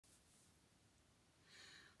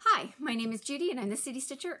my name is Judy and I'm the City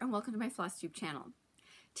Stitcher and welcome to my Flosstube channel.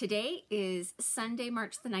 Today is Sunday,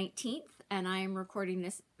 March the 19th and I am recording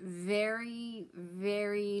this very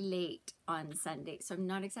late on Sunday. So I'm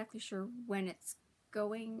not exactly sure when it's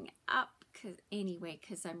going up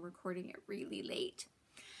because I'm recording it really late.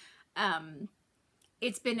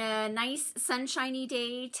 It's been a nice sunshiny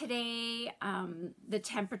day today. The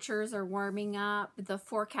temperatures are warming up. The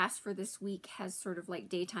forecast for this week has sort of like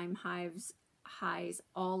daytime highs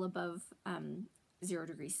all above 0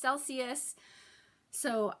 degrees Celsius.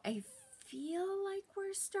 So I feel like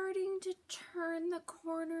we're starting to turn the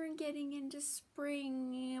corner and getting into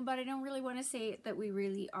spring, but I don't really want to say that we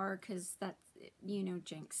really are because that's, you know,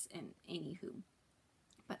 jinx and anywho.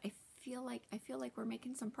 But I feel like we're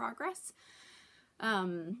making some progress.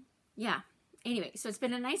 Yeah. Anyway, so it's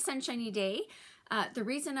been a nice sunshiny day. The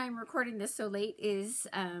reason I'm recording this so late is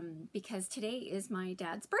because today is my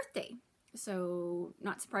dad's birthday. So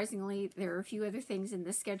not surprisingly, there are a few other things in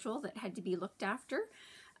the schedule that had to be looked after.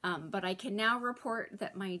 But I can now report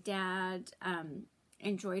that my dad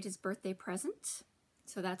enjoyed his birthday present.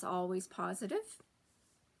 So that's always positive.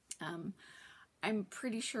 I'm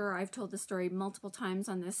pretty sure I've told the story multiple times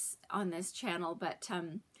on this channel, but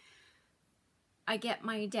I get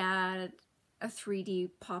my dad a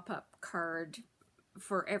 3D pop-up card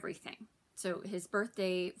for everything. So his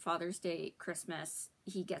birthday, Father's Day, Christmas,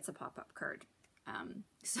 he gets a pop-up card.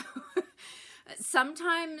 So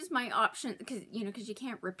sometimes my option, because you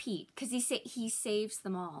can't repeat, because he saves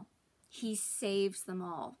them all. He saves them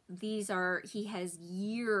all. He has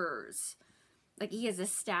years, like he has a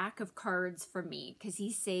stack of cards from me because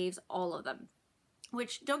he saves all of them.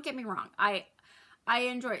 Which, don't get me wrong, I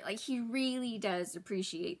enjoy it. Like, he really does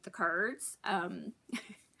appreciate the cards. I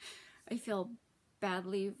feel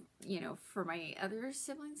badly, for my other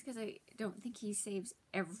siblings because I don't think he saves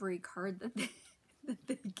every card that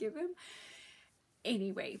they give him.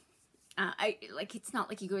 Anyway, it's not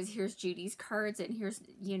like he goes, here's Judy's cards and here's,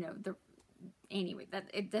 anyway,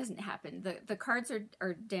 that it doesn't happen. The cards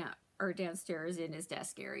are downstairs in his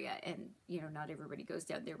desk area, and not everybody goes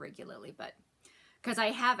down there regularly, but because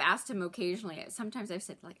I have asked him occasionally, sometimes I've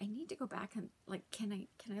said, like, I need to go back and, like, can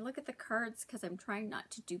I look at the cards because I'm trying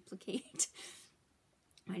not to duplicate.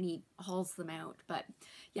 And he hauls them out. But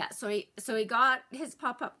yeah, so he got his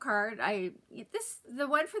pop-up card. The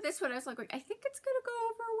one for this one, I was like, I think it's gonna go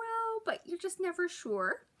over well, but you're just never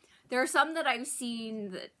sure. There are some that I've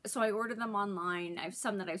seen so I ordered them online. I have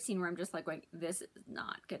some that I've seen where I'm just like, this is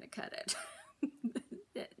not gonna cut it.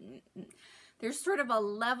 There's sort of a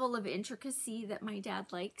level of intricacy that my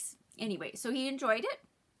dad likes. Anyway, so he enjoyed it.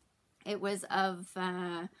 It was of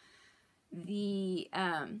the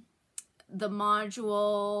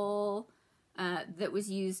module that was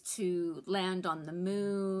used to land on the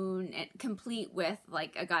moon, and complete with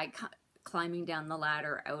like a guy climbing down the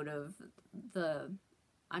ladder out of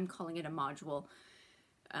I'm calling it a module.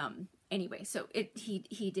 Anyway, so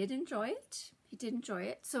he did enjoy it. He did enjoy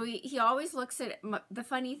it. So he always looks at it. The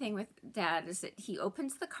funny thing with Dad is that he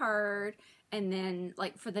opens the card, and then,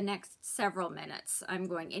 like, for the next several minutes, I'm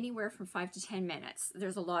going anywhere from 5 to 10 minutes.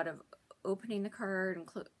 There's a lot of opening the card and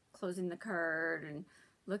closing the card and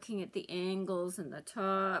looking at the angles and the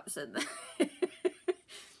tops and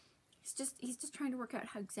he's just trying to work out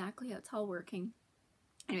exactly how it's all working.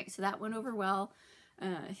 Anyway, so that went over well.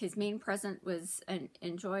 His main present was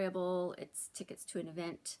enjoyable. It's tickets to an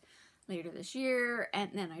event later this year,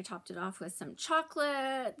 and then I topped it off with some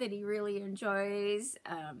chocolate that he really enjoys,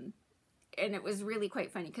 and it was really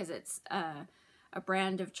quite funny because it's a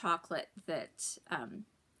brand of chocolate that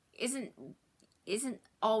isn't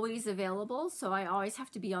always available, so I always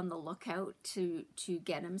have to be on the lookout to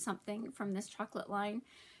get him something from this chocolate line.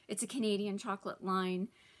 It's a Canadian chocolate line,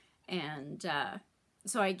 and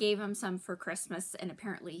so I gave him some for Christmas, and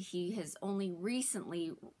apparently he has only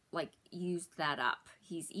recently, like, used that up.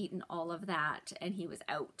 He's eaten all of that, and he was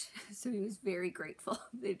out. So he was very grateful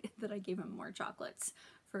that I gave him more chocolates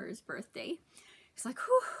for his birthday. He's like,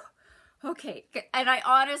 whew, okay. And I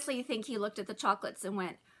honestly think he looked at the chocolates and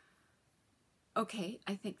went, okay,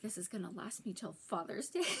 I think this is going to last me till Father's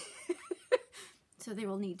Day. So there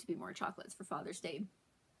will need to be more chocolates for Father's Day.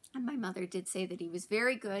 And my mother did say that he was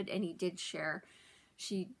very good, and he did share.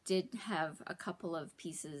 She did have a couple of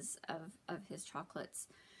pieces of his chocolates.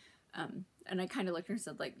 And I kind of looked at her and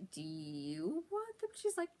said, like, do you want them?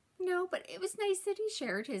 She's like, no, but it was nice that he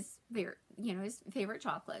shared his favorite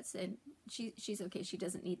chocolates, and she's okay. She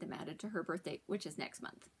doesn't need them added to her birthday, which is next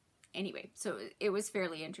month. Anyway, so it was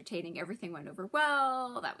fairly entertaining. Everything went over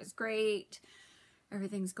well. That was great.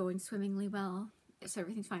 Everything's going swimmingly well. So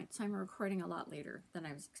everything's fine. So I'm recording a lot later than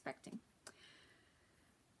I was expecting.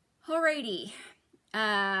 Alrighty.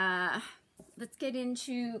 Let's get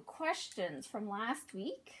into questions from last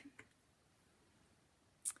week.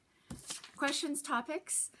 Questions,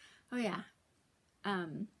 topics. Oh yeah.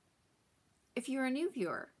 If you're a new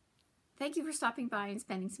viewer, thank you for stopping by and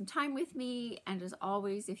spending some time with me. And as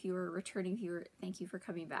always, if you're a returning viewer, thank you for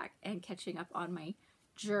coming back and catching up on my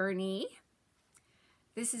journey.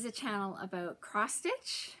 This is a channel about cross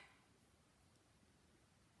stitch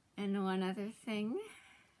and one other thing.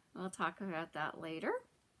 We'll talk about that later.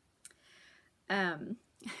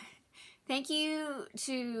 Thank you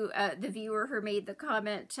to the viewer who made the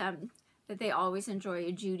comment that they always enjoy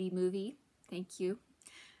a Judy movie. Thank you.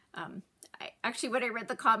 Actually, when I read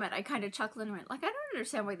the comment, I kind of chuckled and went, like, I don't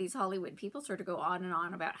understand why these Hollywood people sort of go on and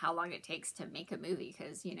on about how long it takes to make a movie.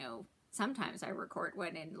 Because, you know, sometimes I record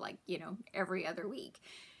one in, like, you know, every other week.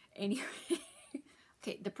 Anyway,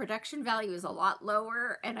 okay, the production value is a lot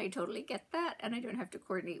lower, and I totally get that. And I don't have to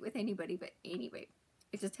coordinate with anybody. But anyway,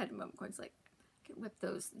 I just had a moment where it's like, I can whip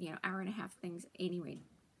those, you know, hour-and-a-half things. Anyway,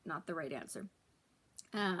 not the right answer.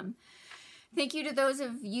 Thank you to those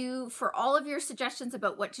of you for all of your suggestions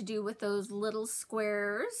about what to do with those little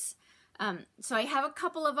squares. So I have a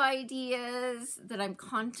couple of ideas that I'm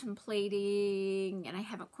contemplating and I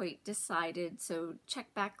haven't quite decided. So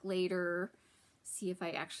check back later, see if I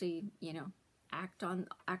actually, you know, act on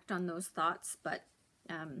those thoughts. But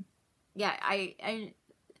yeah, I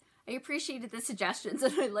appreciated the suggestions,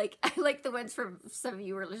 and I like the ones from some of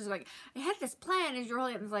you were just like, I had this plan as you're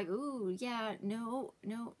holding it, and it's like, ooh, yeah, no,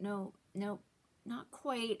 not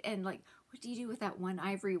quite. And like, what do you do with that one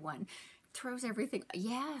ivory one? Throws everything.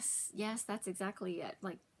 Yes, that's exactly it.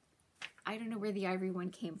 Like, I don't know where the ivory one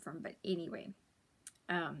came from, but anyway.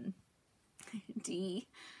 D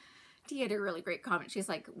had a really great comment. She's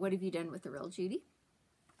like, what have you done with the real Judy?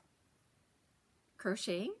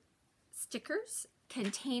 Crocheting, stickers,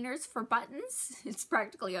 containers for buttons. It's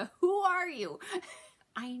practically a who are you?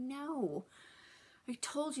 I know. I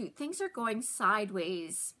told you things are going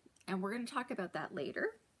sideways, and we're going to talk about that later.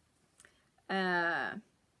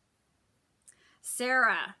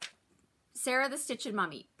 Sarah the Stitchin'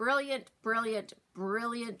 Mummy. Brilliant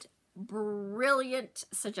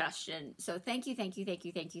suggestion. So thank you.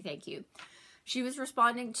 She was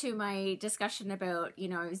responding to my discussion about, you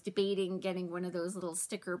know, I was debating getting one of those little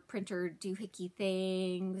sticker printer doohickey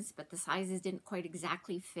things, but the sizes didn't quite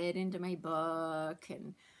exactly fit into my book,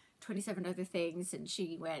 and 27 other things. And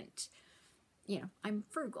she went, you know, I'm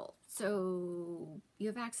frugal, so you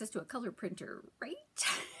have access to a color printer, right?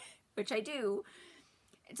 Which I do.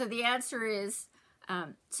 So the answer is,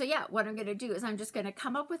 so yeah, what I'm going to do is I'm just going to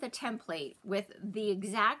come up with a template with the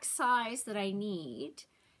exact size that I need,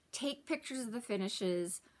 take pictures of the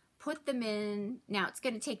finishes, put them in. Now it's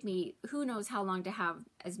going to take me who knows how long to have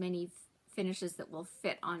as many finishes that will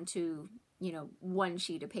fit onto, you know, one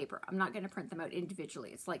sheet of paper. I'm not going to print them out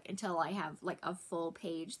individually. It's like until I have like a full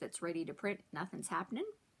page that's ready to print, nothing's happening.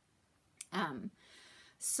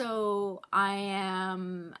 So I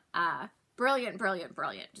am brilliant.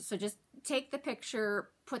 So just take the picture,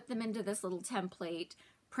 put them into this little template,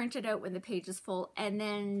 print it out when the page is full, and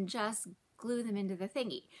then just glue them into the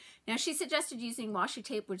thingy. Now she suggested using washi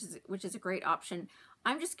tape, which is a great option.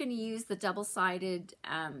 I'm just going to use the double-sided.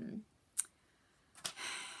 My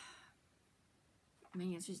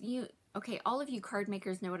answer is okay. All of you card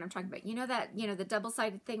makers know what I'm talking about. You know that, you know, the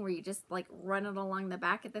double-sided thing where you just like run it along the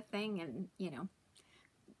back of the thing, and you know,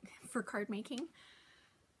 for card making.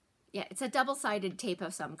 Yeah, it's a double-sided tape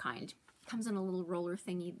of some kind. Comes in a little roller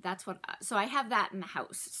thingy. That's what. So I have that in the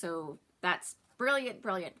house. So that's brilliant.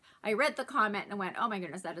 I read the comment and went, oh my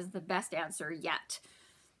goodness, that is the best answer yet.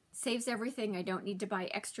 Saves everything. I don't need to buy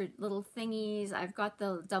extra little thingies. I've got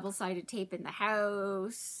the double-sided tape in the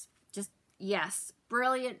house. Just, yes,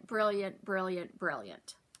 brilliant.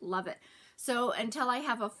 Love it. So until I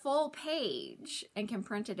have a full page and can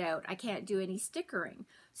print it out, I can't do any stickering.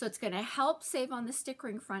 So it's going to help save on the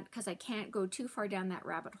stickering front because I can't go too far down that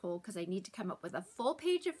rabbit hole because I need to come up with a full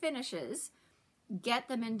page of finishes, get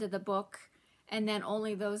them into the book, and then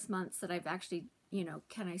only those months that I've actually, you know,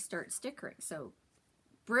 can I start stickering. So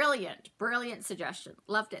brilliant suggestion.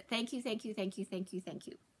 Loved it. Thank you.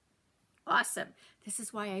 Awesome. This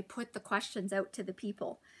is why I put the questions out to the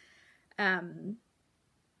people. Oh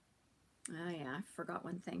yeah, I forgot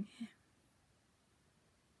one thing.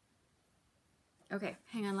 Okay,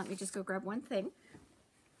 hang on, let me just go grab one thing.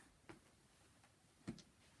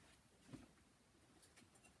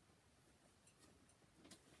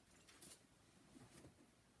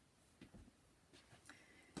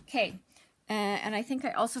 Okay, and I think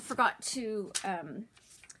I also forgot to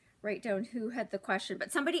write down who had the question,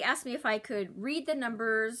 but somebody asked me if I could read the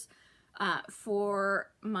numbers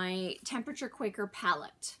for my temperature Quaker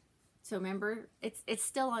palette. So remember, it's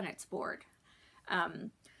still on its board.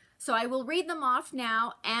 So I will read them off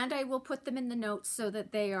now, and I will put them in the notes so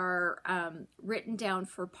that they are written down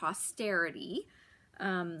for posterity.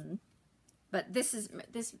 But this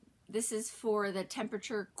is for the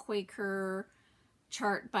temperature Quaker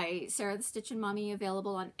chart by Sarah the Stitchin' Mommy,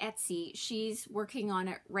 available on Etsy. She's working on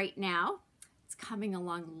it right now. It's coming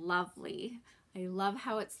along lovely. I love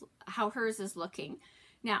how hers is looking.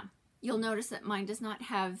 Now, you'll notice that mine does not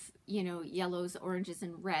have, you know, yellows, oranges,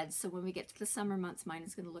 and reds. So when we get to the summer months, mine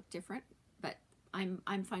is going to look different. But I'm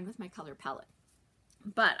fine with my color palette.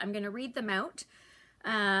 But I'm going to read them out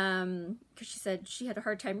because she said she had a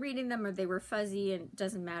hard time reading them, or they were fuzzy, and it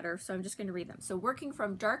doesn't matter. So I'm just going to read them. So working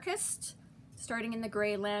from darkest, starting in the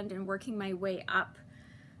gray land and working my way up.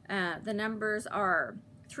 The numbers are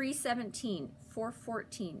 317,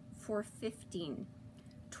 414, 415,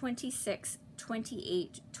 26,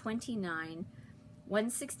 28, 29,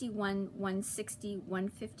 161, 160,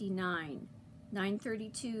 159,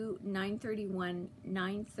 932, 931,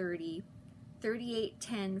 930,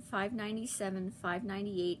 3810, 597,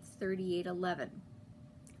 598, 3811,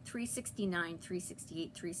 369,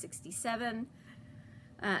 368, 367,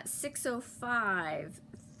 605,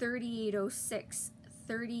 3806,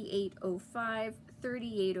 3805,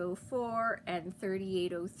 3804, and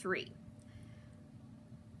 3803.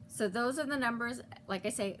 So those are the numbers. Like I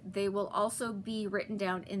say, they will also be written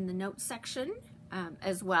down in the notes section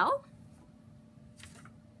as well.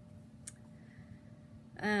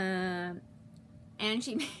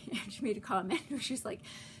 Angie made a comment. She's like,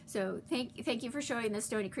 so thank you for showing the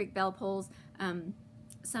Stoney Creek bell pulls.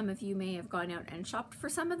 Some of you may have gone out and shopped for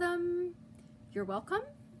some of them. You're welcome.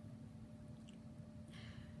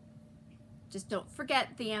 Just don't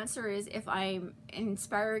forget, the answer is if I'm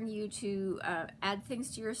inspiring you to add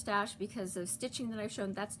things to your stash because of stitching that I've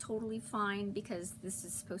shown, that's totally fine, because this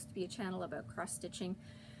is supposed to be a channel about cross-stitching.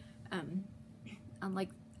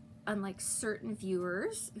 Unlike certain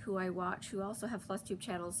viewers who I watch who also have Flosstube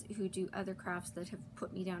channels who do other crafts that have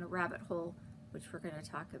put me down a rabbit hole, which we're going to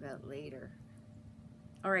talk about later.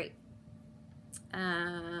 All right.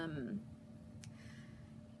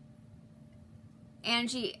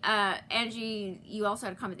 Angie, you also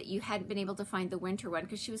had a comment that you hadn't been able to find the winter one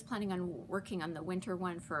because she was planning on working on the winter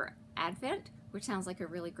one for Advent, which sounds like a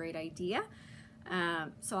really great idea.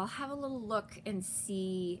 So I'll have a little look and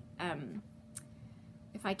see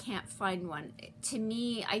if I can't find one. To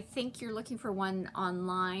me, I think you're looking for one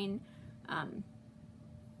online, and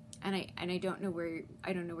I don't know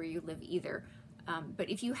where you live either. But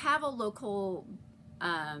if you have a local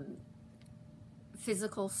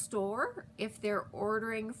physical store, if they're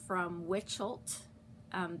ordering from Witchelt,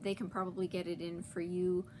 they can probably get it in for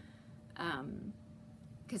you,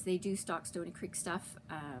 because they do stock Stoney Creek stuff.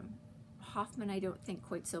 Hoffman, I don't think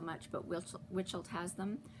quite so much, but Witchelt has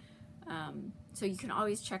them. So you can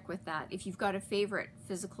always check with that. If you've got a favorite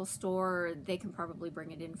physical store, they can probably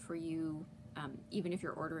bring it in for you, even if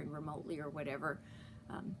you're ordering remotely or whatever.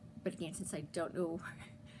 But again, since I don't know,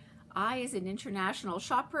 I, as an international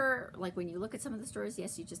shopper, like when you look at some of the stores,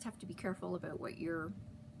 yes, you just have to be careful about what you're,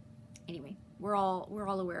 anyway, we're all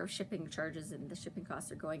aware of shipping charges, and the shipping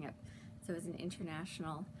costs are going up. So as an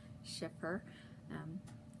international shipper,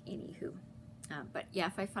 anywho. But yeah,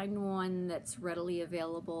 if I find one that's readily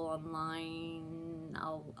available online,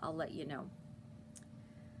 I'll let you know.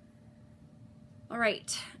 All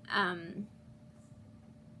right.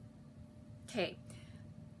 Okay.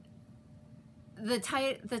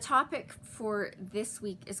 The topic for this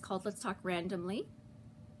week is called Let's Talk Randomly.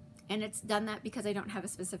 And it's done that because I don't have a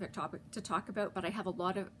specific topic to talk about, but I have a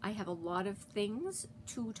lot of things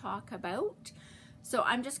to talk about. So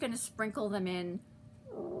I'm just going to sprinkle them in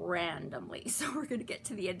randomly. So we're going to get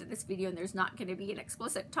to the end of this video and there's not going to be an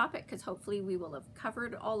explicit topic, because hopefully we will have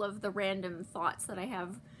covered all of the random thoughts that I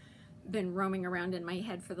have been roaming around in my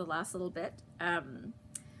head for the last little bit.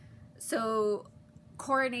 So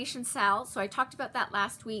Coronation Sal, so I talked about that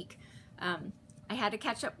last week. I had to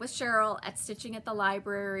catch up with Cheryl at Stitching at the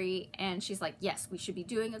Library, and she's like, yes, we should be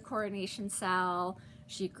doing a Coronation Sal.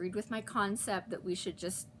 She agreed with my concept that we should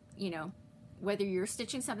just, you know, whether you're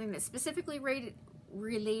stitching something that's specifically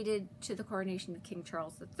related to the coronation of King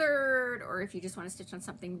Charles III, or if you just want to stitch on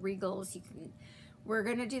something regals, you can. We're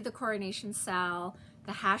going to do the Coronation Sal.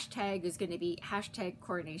 The hashtag is going to be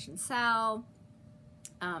 #CoronationSal.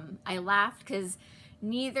 I laughed because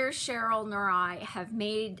neither Cheryl nor I have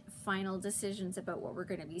made final decisions about what we're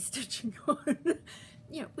going to be stitching on.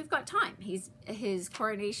 you know, we've got time. His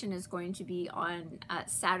coronation is going to be on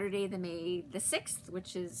Saturday, May the 6th,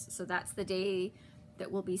 which is, so that's the day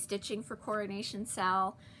that we'll be stitching for Coronation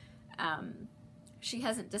Sal. She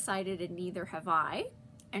hasn't decided, and neither have I.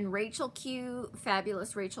 And Rachel Q,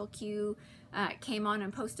 fabulous Rachel Q, came on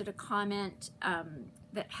and posted a comment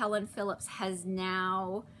that Helen Phillips has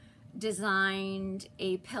now designed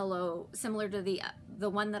a pillow similar to the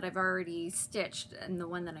one that I've already stitched and the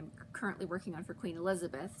one that I'm currently working on for Queen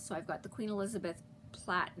Elizabeth. So I've got the Queen Elizabeth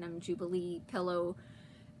Platinum Jubilee pillow,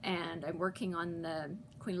 and I'm working on the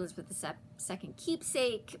Queen Elizabeth II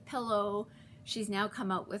Keepsake pillow. She's now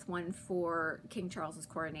come out with one for King Charles's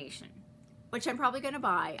coronation, which I'm probably going to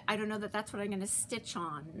buy. I don't know that that's what I'm going to stitch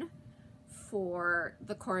on for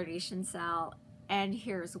the Coronation Sal, and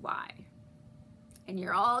here's why. And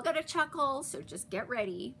you're all going to chuckle, so just get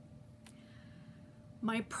ready.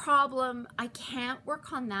 My problem, I can't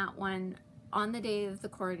work on that one on the day of the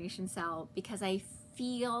Coronation Sal because I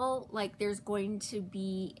feel like there's going to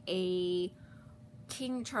be a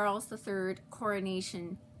King Charles III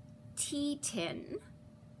coronation tea tin,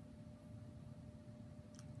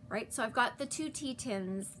 right? So I've got the 2 tea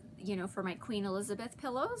tins, you know, for my Queen Elizabeth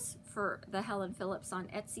pillows, for the Helen Phillips on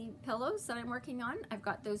Etsy pillows that I'm working on. I've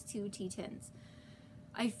got those 2 tea tins.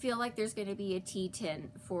 I feel like there's going to be a tea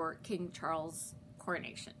tin for King Charles'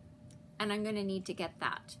 coronation, and I'm going to need to get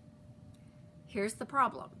that. Here's the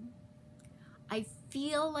problem. I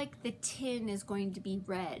feel like the tin is going to be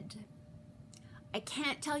red. I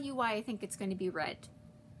can't tell you why I think it's going to be red,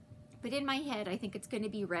 but in my head I think it's going to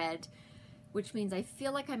be red, which means I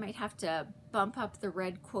feel like I might have to bump up the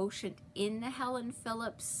red quotient in the Helen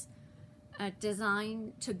Phillips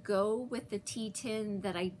design to go with the tea tin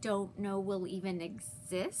that I don't know will even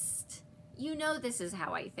exist. You know, this is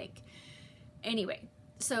how I think. Anyway,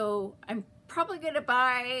 so I'm probably gonna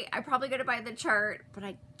buy the chart, but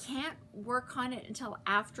I can't work on it until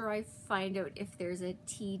after I find out if there's a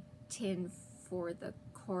tea tin for the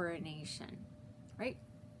coronation, right?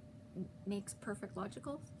 Makes perfect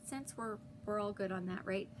logical sense. We're all good on that,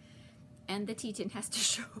 right? And the tea tin has to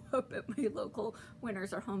show up at my local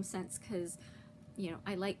Winners or Home Sense because, you know,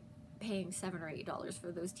 I like paying $7 or $8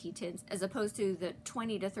 for those tea tins as opposed to the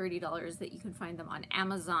 $20 to $30 that you can find them on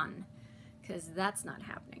Amazon, because that's not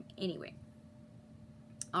happening. Anyway,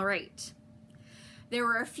 all right. There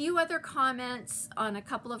were a few other comments on a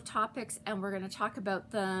couple of topics, and we're going to talk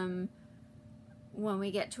about them when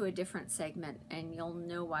we get to a different segment, and you'll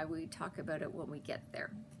know why we talk about it when we get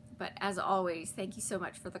there. But as always, thank you so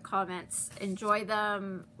much for the comments. Enjoy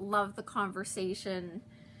them. Love the conversation.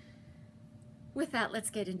 With that,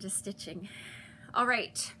 let's get into stitching. All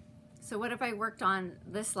right. So what have I worked on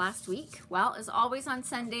this last week? Well, as always on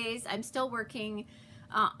Sundays, I'm still working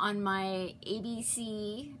on my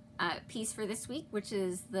ABC piece for this week, which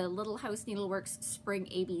is the Little House Needleworks Spring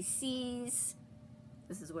ABCs.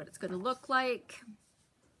 This is what it's going to look like.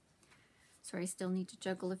 Sorry, I still need to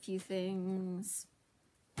juggle a few things.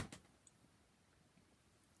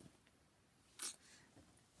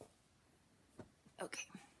 Okay.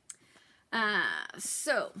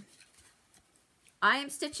 So I am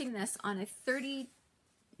stitching this on a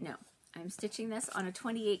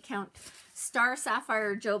 28 count Star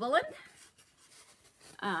Sapphire Jobelan.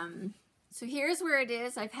 So here's where it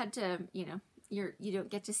is. I've had to, you know, you don't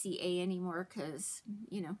get to see A anymore because,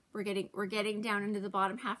 you know, we're getting down into the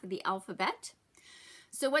bottom half of the alphabet.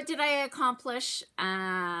 So what did I accomplish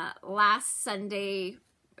last Sunday?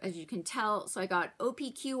 As you can tell, so I got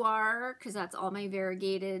OPQR because that's all my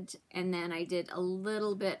variegated, and then I did a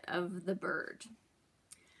little bit of the bird.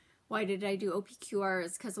 Why did I do OPQR?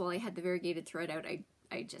 Is because while I had the variegated thread out,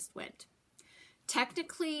 I just went.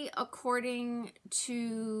 Technically, according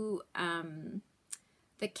to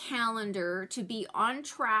the calendar, to be on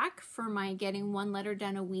track for my getting 1 letter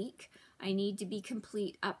done a week, I need to be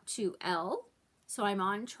complete up to L. So I'm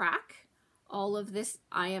on track. All of this,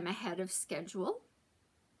 I am ahead of schedule.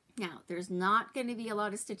 Now, there's not going to be a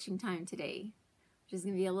lot of stitching time today, which is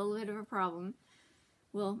going to be a little bit of a problem.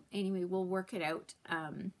 Well, anyway, we'll work it out.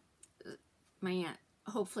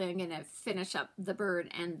 Hopefully I'm going to finish up the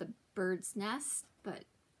bird and the bird's nest, but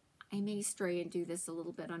I may stray and do this a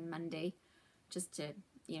little bit on Monday just to,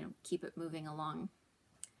 you know, keep it moving along.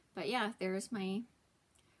 But yeah, there's my,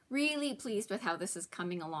 really pleased with how this is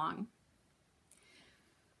coming along.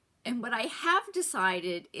 And what I have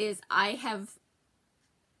decided is I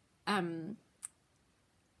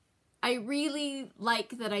really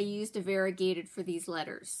like that I used a variegated for these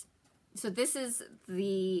letters. So this is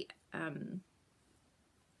the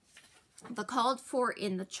called for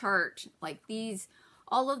in the chart. Like these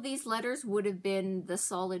All of these letters would have been the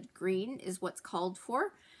solid green is what's called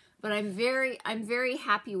for, but I'm very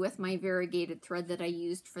happy with my variegated thread that I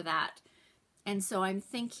used for that. And so I'm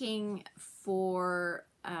thinking for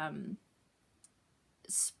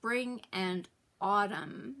spring and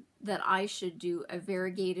autumn that I should do a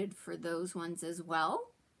variegated for those ones as well.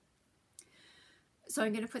 So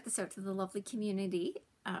I'm going to put this out to the lovely community.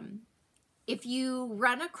 If you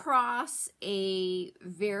run across a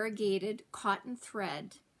variegated cotton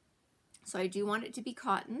thread, so I do want it to be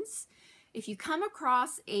cottons. If you come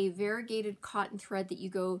across a variegated cotton thread that you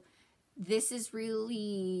go, this is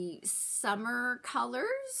really summer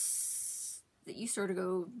colors, that you sort of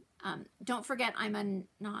go, don't forget I'm a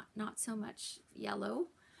not so much yellow.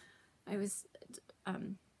 I was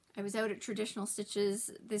out at Traditional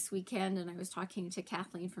Stitches this weekend, and I was talking to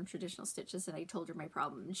Kathleen from Traditional Stitches, and I told her my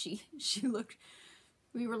problem, and she looked,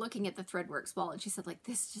 we were looking at the Threadworx wall, and she said, like,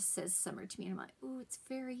 this just says summer to me. And I'm like, oh, it's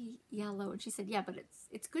very yellow. And she said, yeah, but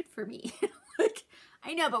it's good for me. Like,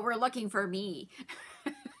 I know, but we're looking for me.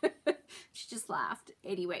 She just laughed.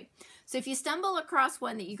 Anyway, so if you stumble across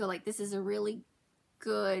one that you go like, this is a really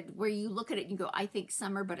good, where you look at it and you go, I think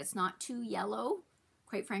summer, but it's not too yellow.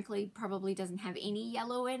 Quite frankly, probably doesn't have any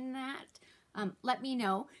yellow in that. Let me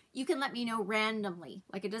know. You can let me know randomly.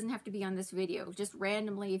 Like, it doesn't have to be on this video. Just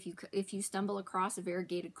randomly, if you stumble across a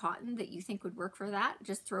variegated cotton that you think would work for that,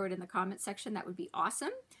 just throw it in the comment section. That would be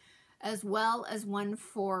awesome. As well as one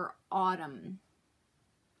for autumn.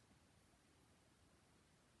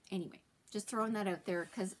 Anyway, just throwing that out there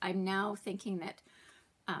because I'm now thinking that,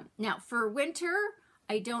 now for winter,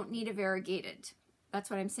 I don't need a variegated. That's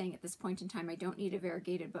what I'm saying at this point in time. I don't need a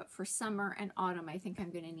variegated, but for summer and autumn, I think I'm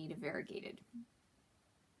going to need a variegated.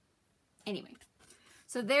 Anyway,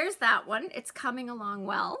 so there's that one. It's coming along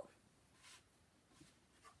well.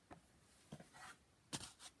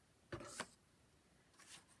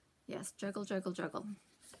 Yes, juggle, juggle, juggle.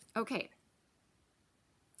 Okay.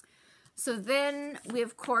 So then we,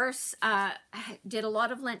 of course, did a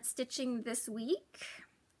lot of Lent stitching this week.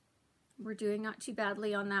 We're doing not too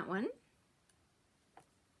badly on that one.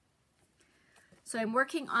 So I'm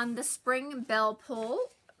working on the Spring Bell Pull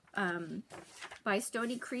by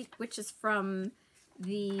Stoney Creek, which is from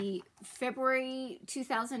the February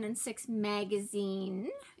 2006 magazine.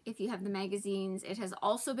 If you have the magazines, it has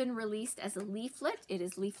also been released as a leaflet. It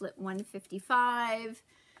is leaflet 155.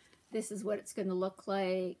 This is what it's going to look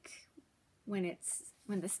like when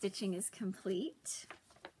the stitching is complete.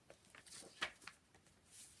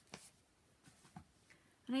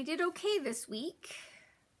 And I did okay this week.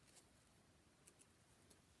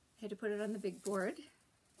 Had to put it on the big board.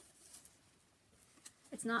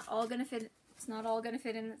 It's not all gonna fit. It's not all gonna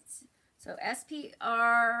fit in. So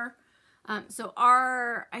SPR. So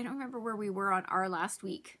R. I don't remember where we were on R last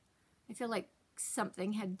week. I feel like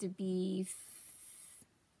something had to be.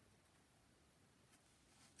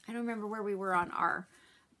 I don't remember where we were on R,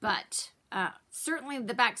 but certainly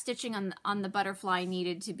the back stitching on the butterfly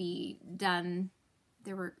needed to be done.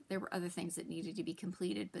 There were other things that needed to be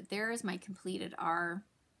completed, but there is my completed R.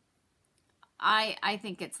 I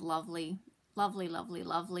think it's lovely. Lovely, lovely,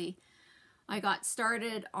 lovely. I got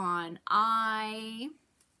started on I.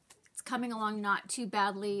 It's coming along not too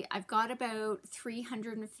badly. I've got about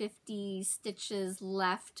 350 stitches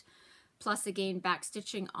left, plus again back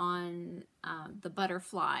stitching on the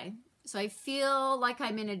butterfly. So I feel like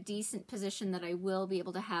I'm in a decent position that I will be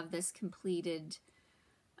able to have this completed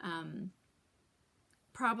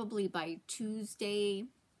probably by Tuesday.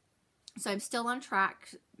 So I'm still on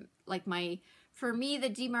track. Like for me, the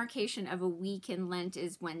demarcation of a week in Lent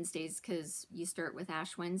is Wednesdays because you start with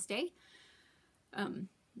Ash Wednesday.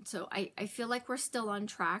 So I feel like we're still on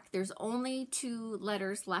track. There's only 2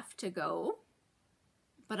 letters left to go.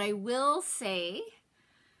 But I will say,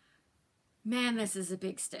 man, this is a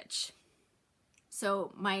big stitch.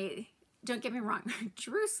 So don't get me wrong,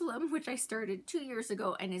 Jerusalem, which I started 2 years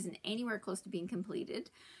ago and isn't anywhere close to being completed,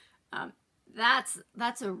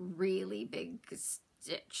 that's a really big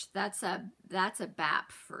stitch. That's a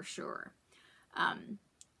BAP for sure.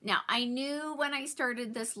 Now I knew when I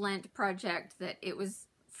started this Lent project that it was,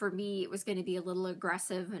 for me, it was going to be a little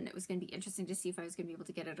aggressive and it was going to be interesting to see if I was going to be able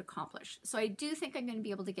to get it accomplished. So I do think I'm going to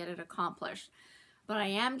be able to get it accomplished, but I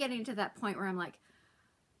am getting to that point where I'm like,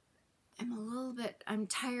 I'm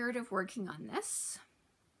tired of working on this.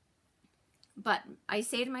 But I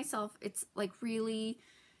say to myself, it's like, really,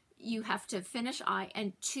 you have to finish I,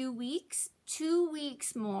 and 2 weeks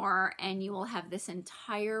more, and you will have this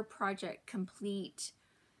entire project complete.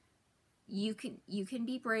 You can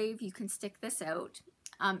be brave. You can stick this out.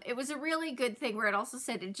 It was a really good thing where it also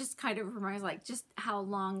said, it just kind of reminds like just how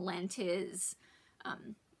long Lent is.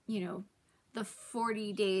 you know, the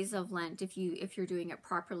 40 days of Lent, if you're doing it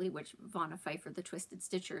properly, which Vonna Pfeiffer, the Twisted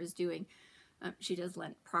Stitcher, is doing. She does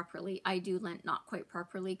Lent properly. I do Lent not quite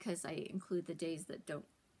properly because I include the days that don't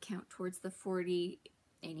count towards the 40.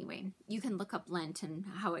 Anyway, you can look up Lent and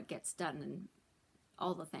how it gets done and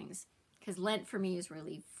all the things. Because Lent for me is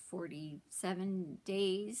really 47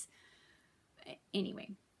 days. Anyway,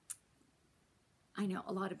 I know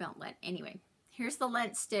a lot about Lent. Anyway, here's the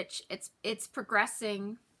Lent stitch. It's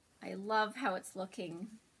progressing. I love how it's looking.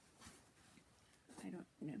 I don't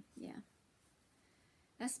know. Yeah.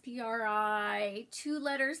 SPRI, 2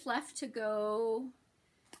 letters left to go.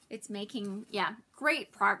 It's making, yeah,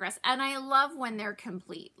 great progress. And I love when they're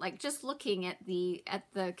complete. Like just looking at the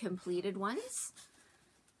completed ones.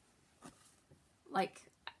 Like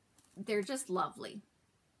they're just lovely.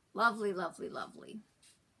 Lovely, lovely, lovely.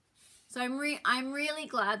 So I'm really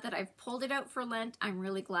glad that I've pulled it out for Lent. I'm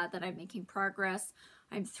really glad that I'm making progress.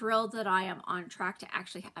 I'm thrilled that I am on track to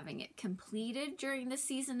actually having it completed during the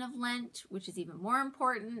season of Lent, which is even more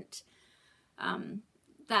important.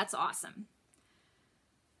 That's awesome.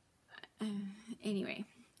 Anyway,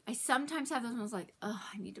 I sometimes have those ones like, oh,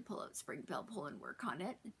 I need to pull out Spring Bell Pull and work on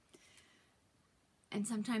it. And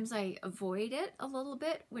sometimes I avoid it a little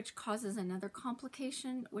bit, which causes another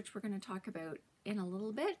complication, which we're going to talk about in a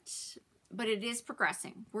little bit. But it is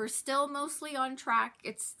progressing. We're still mostly on track.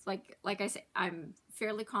 It's like I said, I'm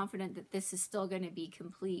fairly confident that this is still going to be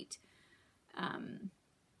complete,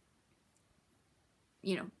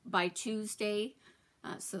 you know, by Tuesday.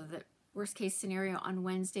 So that worst case scenario on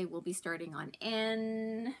Wednesday, we'll be starting on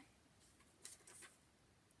N.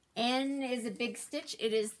 N is a big stitch.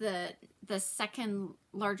 It is the second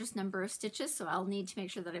largest number of stitches. So I'll need to make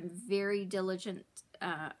sure that I'm very diligent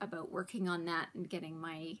about working on that and getting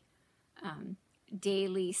my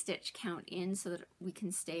daily stitch count in so that we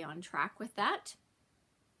can stay on track with that.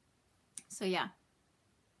 So yeah,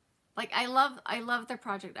 like I love the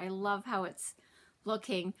project. I love how it's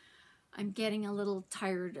looking. I'm getting a little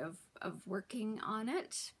tired of working on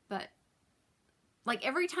it, but like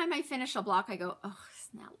every time I finish a block, I go, oh,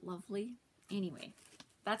 isn't that lovely? Anyway,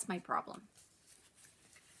 that's my problem.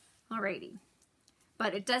 Alrighty.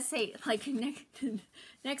 But it does say, like,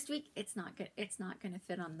 next week, it's not gonna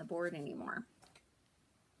fit on the board anymore.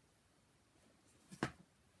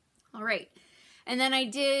 All right. And then I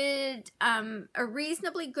did a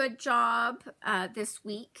reasonably good job this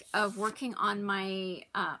week of working on my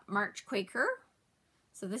March Quaker.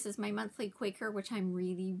 So this is my monthly Quaker, which I'm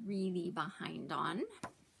really, really behind on.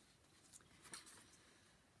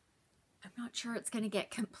 I'm not sure it's going to get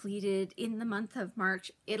completed in the month of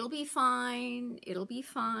March. It'll be fine. It'll be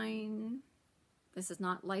fine. This is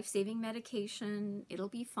not life-saving medication. It'll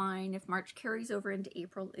be fine. If March carries over into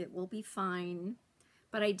April, it will be fine.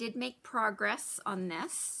 But I did make progress on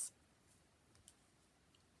this.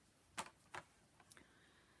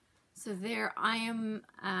 So there I am.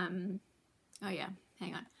 Oh yeah,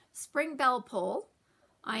 hang on. Spring Bell Pole.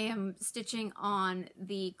 I am stitching on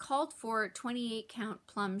the called for 28 count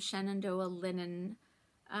Plum Shenandoah linen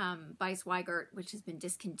by Zweigart, which has been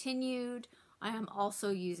discontinued. I am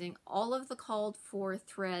also using all of the called for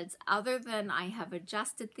threads other than I have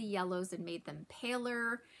adjusted the yellows and made them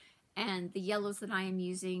paler, and the yellows that I am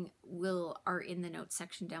using are in the notes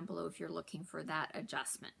section down below if you're looking for that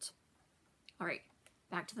adjustment. All right,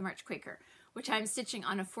 back to the March Quaker, which I'm stitching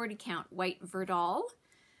on a 40 count White Verdal,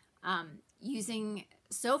 using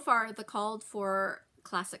so far the called for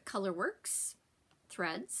Classic Colorworks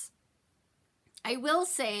threads. I will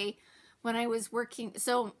say when I was working,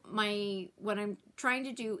 so what I'm trying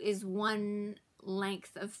to do is one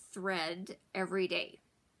length of thread every day,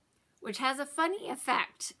 which has a funny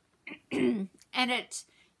effect. And it,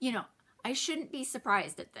 you know, I shouldn't be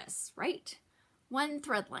surprised at this, right? One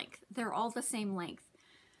thread length, they're all the same length.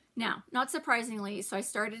 Now, not surprisingly, so I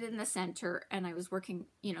started in the center and I was working,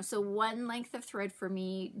 you know, so one length of thread for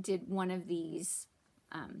me did one of these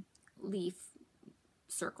leaf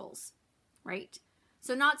circles, right?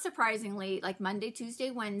 So not surprisingly, like Monday,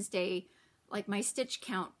 Tuesday, Wednesday, like my stitch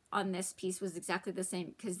count on this piece was exactly the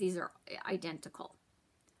same because these are identical.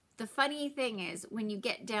 The funny thing is when you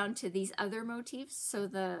get down to these other motifs, so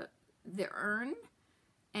the urn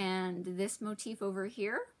and this motif over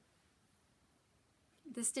here,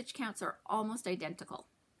 the stitch counts are almost identical.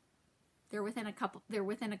 They're within a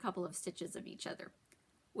couple of stitches of each other,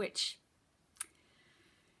 which,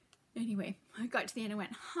 anyway, I got to the end and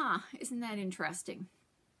went, huh, isn't that interesting?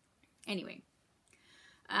 Anyway,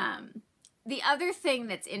 the other thing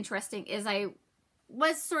that's interesting is I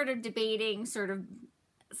was sort of debating,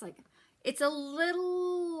 it's like, it's a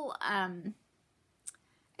little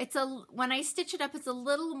when I stitch it up, it's a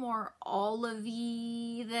little more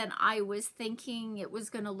olivey than I was thinking it was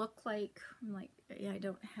going to look like. I'm like, yeah, I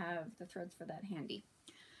don't have the threads for that handy.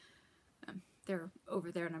 They're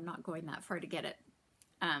over there and I'm not going that far to get it.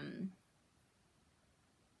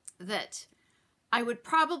 That I would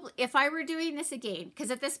probably, if I were doing this again,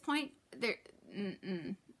 because at this point,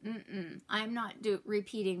 I'm not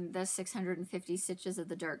repeating the 650 stitches of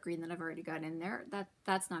the dark green that I've already got in there.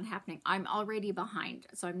 That's not happening. I'm already behind,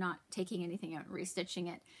 so I'm not taking anything out and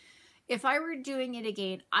restitching it. If I were doing it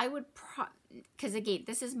again, I would, because again,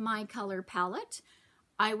 this is my color palette,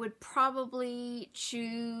 I would probably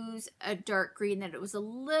choose a dark green that it was a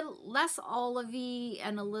little less olivey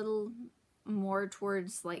and a little more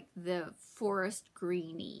towards like the forest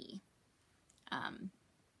greeny.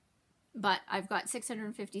 But I've got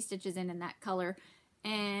 650 stitches in that color,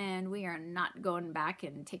 and we are not going back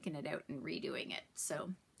and taking it out and redoing it. So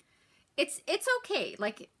it's okay.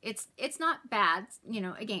 Like it's not bad. You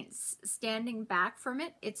know, again, standing back from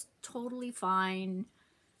it, it's totally fine.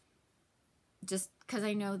 Just because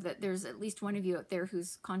I know that there's at least one of you out there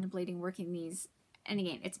who's contemplating working these. And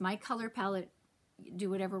again, it's my color palette.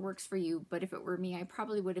 Do whatever works for you. But if it were me, I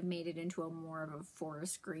probably would have made it into a more of a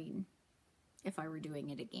forest green if I were doing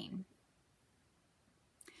it again.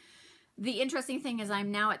 The interesting thing is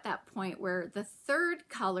I'm now at that point where the third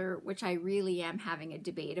color, which I really am having a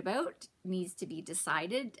debate about, needs to be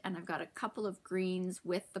decided. And I've got a couple of greens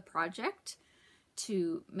with the project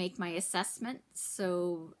to make my assessment.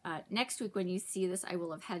 So next week when you see this, I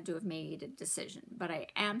will have had to have made a decision. But I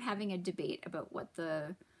am having a debate about what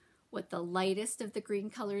the lightest of the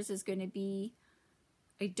green colors is going to be.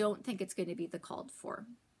 I don't think it's going to be the called for,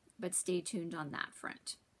 but stay tuned on that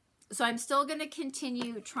front. So I'm still going to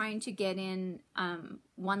continue trying to get in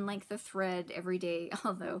one length of thread every day,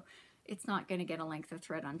 although it's not going to get a length of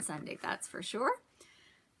thread on Sunday, that's for sure.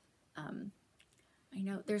 I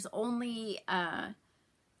know there's only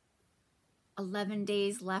 11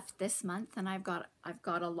 days left this month, and I've got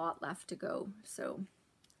a lot left to go, so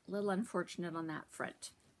a little unfortunate on that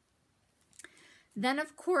front. Then,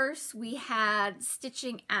 of course, we had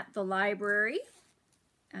stitching at the library.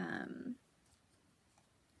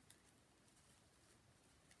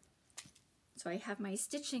 So I have my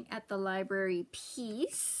stitching at the library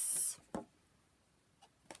piece,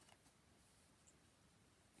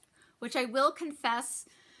 which I will confess,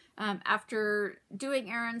 after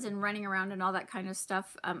doing errands and running around and all that kind of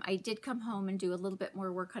stuff, I did come home and do a little bit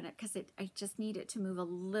more work on it because I just need it to move a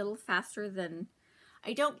little faster than,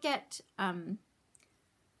 I don't get,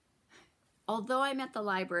 although I'm at the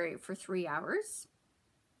library for 3 hours,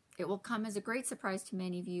 it will come as a great surprise to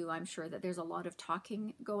many of you, I'm sure, that there's a lot of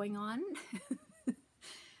talking going on.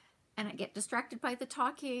 And I get distracted by the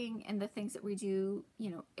talking and the things that we do.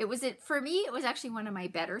 You know, for me, it was actually one of my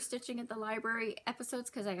better stitching at the library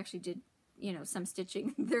episodes because I actually did, you know, some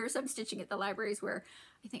stitching. There are some stitching at the libraries where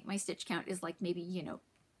I think my stitch count is like maybe, you know,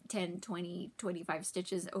 10, 20, 25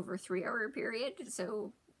 stitches over a 3-hour period.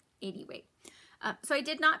 So anyway, so I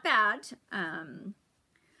did not bad.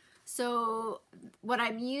 So what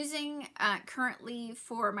I'm using currently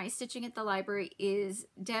for my stitching at the library is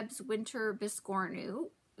Deb's Winter Biscornu.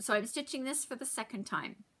 So I'm stitching this for the second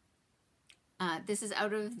time. This is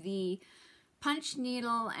out of the Punch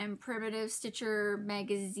Needle and Primitive Stitcher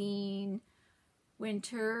Magazine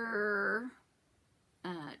Winter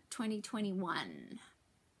 2021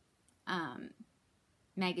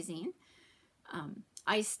 magazine.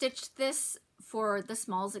 I stitched this for the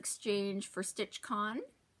Smalls Exchange for StitchCon.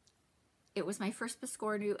 It was my first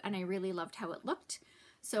Biscornu and I really loved how it looked.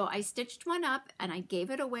 So I stitched one up and I gave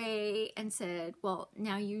it away and said, well,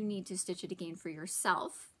 now you need to stitch it again for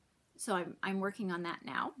yourself. So I'm working on that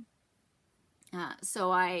now. So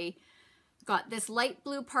I got this light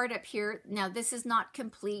blue part up here. Now this is not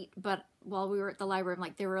complete, but while we were at the library, I'm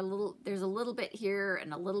like, there's a little bit here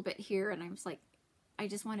and a little bit here. And I was like, I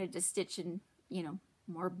just wanted to stitch in, you know,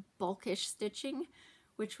 more bulkish stitching,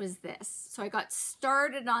 which was this. So I got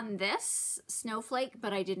started on this snowflake,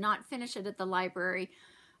 but I did not finish it at the library.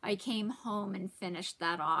 I came home and finished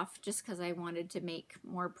that off just because I wanted to make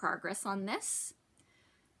more progress on this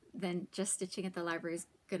than just stitching at the library is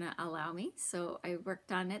going to allow me. So I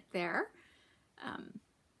worked on it there.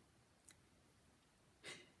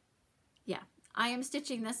 Yeah, I am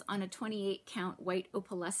stitching this on a 28 count white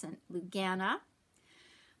opalescent Lugana.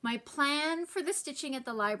 My plan for the stitching at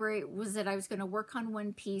the library was that I was going to work on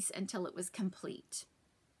one piece until it was complete.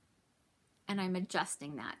 And I'm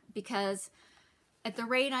adjusting that because at the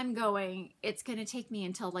rate I'm going, it's going to take me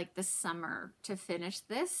until like the summer to finish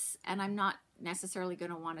this. And I'm not necessarily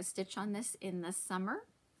going to want to stitch on this in the summer.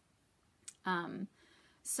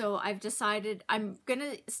 So I've decided I'm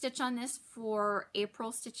gonna stitch on this for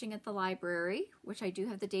April stitching at the library, which I do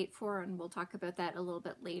have the date for, and we'll talk about that a little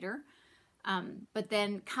bit later. But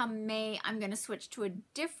then come May, I'm going to switch to a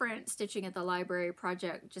different stitching at the library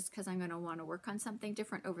project, just because I'm going to want to work on something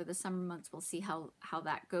different over the summer months. We'll see how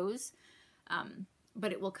that goes.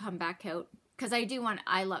 But it will come back out because I do want,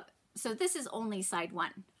 so this is only side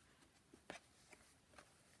 1.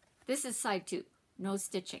 This is side 2, no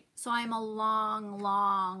stitching. So I'm a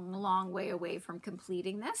long way away from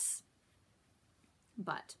completing this.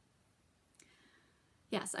 But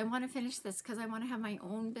yes, I want to finish this because I want to have my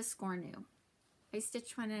own biscornu. I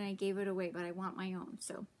stitched one and I gave it away, but I want my own.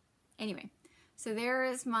 So anyway, so there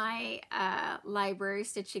is my library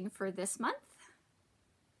stitching for this month.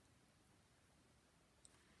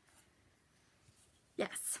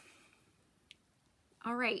 Yes.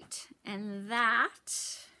 All right, and that,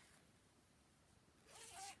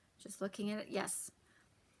 just looking at it, yes,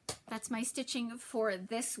 that's my stitching for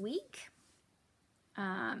this week.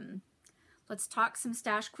 Let's talk some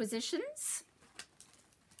stash quisitions.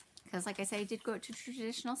 Because like I said, I did go to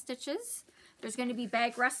traditional stitches. There's going to be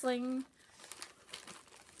bag rustling.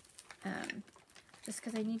 Just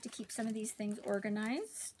because I need to keep some of these things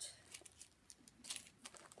organized.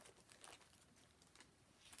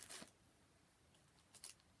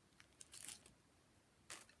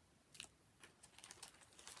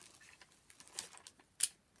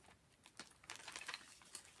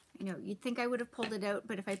 You know, you'd think I would have pulled it out,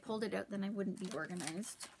 but if I pulled it out, then I wouldn't be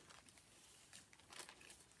organized.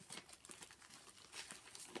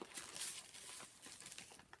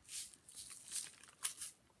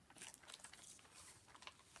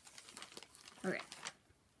 All right,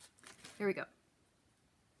 here we go.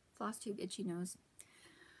 Flosstube, itchy nose.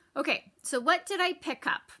 Okay, so what did I pick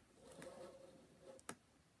up?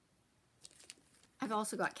 I've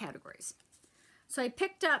also got categories. So I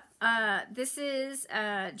picked up, this is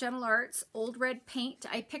Needleworks Old Red Paint.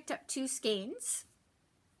 I picked up 2 skeins.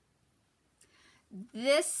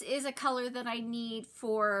 This is a color that I need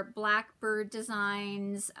for Blackbird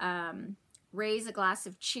Designs, Raise a Glass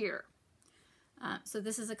of Cheer. So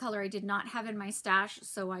this is a color I did not have in my stash,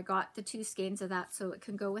 so I got the 2 skeins of that so it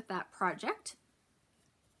can go with that project.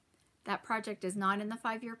 That project is not in the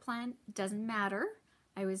 5-year plan. It doesn't matter.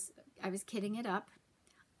 I was kidding it up.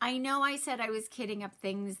 I know I said I was kidding up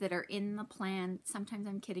things that are in the plan. Sometimes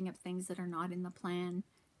I'm kidding up things that are not in the plan.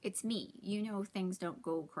 It's me. You know things don't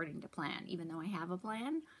go according to plan, even though I have a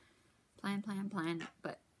plan. Plan,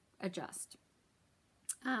 but adjust.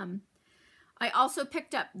 I also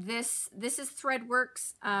picked up this. This is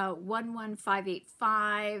Threadworx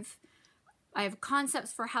 11585. I have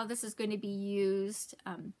concepts for how this is going to be used.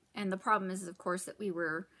 And the problem is, of course, that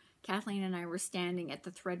Kathleen and I were standing at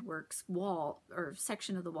the Threadworx wall, or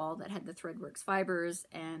section of the wall that had the Threadworx fibers,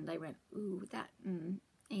 and I went, ooh,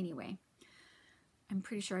 anyway. I'm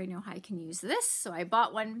pretty sure I know how I can use this, so I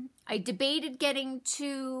bought one. I debated getting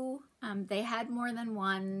 2. They had more than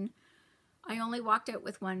one. I only walked out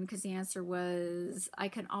with one because the answer was, I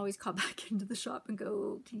can always call back into the shop and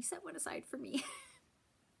go, can you set one aside for me?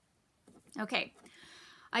 Okay.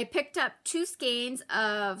 I picked up 2 skeins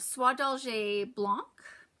of Soie d'Alger Blanc.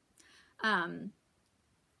 And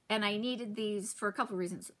I needed these for a couple of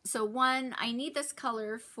reasons. So one, I need this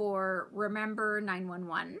color for Remember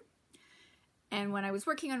 911. And when I was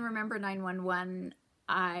working on Remember 911,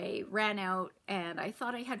 I ran out and I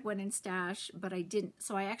thought I had one in stash, but I didn't.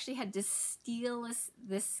 So I actually had to steal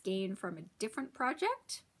this skein from a different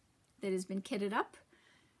project that has been kitted up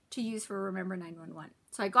to use for Remember 911.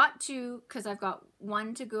 So I got 2 because I've got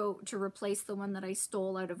one to go to replace the one that I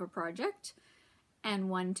stole out of a project,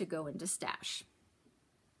 and one to go into stash.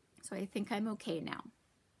 So I think I'm okay now.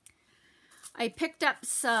 I picked up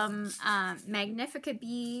some Magnifica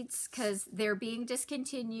beads because they're being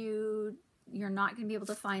discontinued. You're not going to be able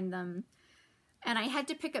to find them. And I had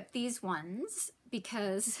to pick up these ones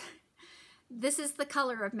because this is the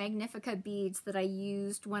color of Magnifica beads that I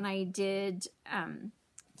used when I did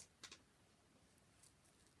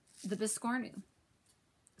the biscornu.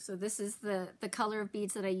 So this is the color of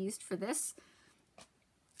beads that I used for this.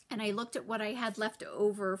 And I looked at what I had left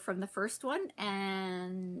over from the first one,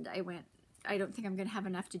 and I went, I don't think I'm going to have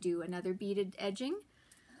enough to do another beaded edging.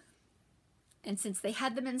 And since they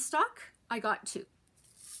had them in stock, I got 2.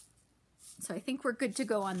 So I think we're good to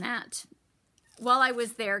go on that. While I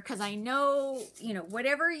was there, because I know, you know,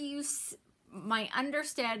 whatever you, my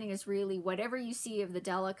understanding is really whatever you see of the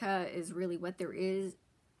Delica is really what there is,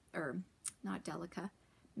 or not Delica,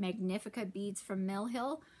 Magnifica beads from Mill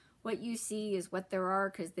Hill. What you see is what there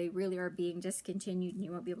are, because they really are being discontinued and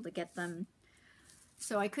you won't be able to get them.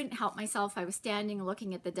 So I couldn't help myself. I was standing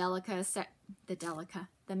looking at the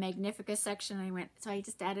Magnifica section. So I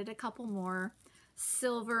just added a couple more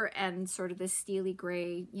silver and sort of this steely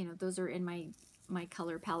gray. You know, those are in my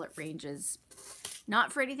color palette ranges.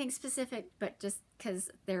 Not for anything specific, but just because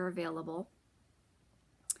they're available.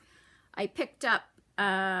 I picked up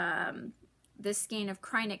this skein of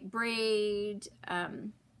Krynic braid.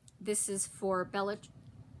 This is for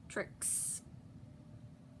Bellatrix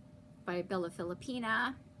by Bella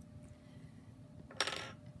Filipina.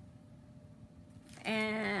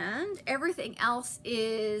 And everything else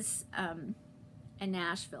is a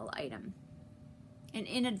Nashville item, an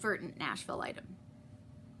inadvertent Nashville item.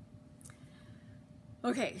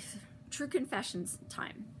 Okay, true confessions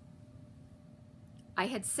time. I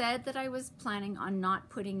had said that I was planning on not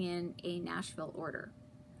putting in a Nashville order,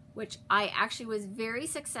 which I actually was very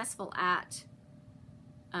successful at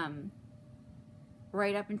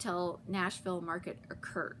right up until Nashville market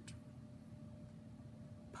occurred.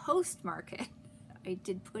 Post market, I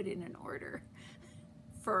did put in an order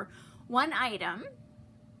for one item.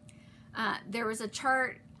 There was a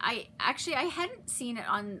chart. I hadn't seen it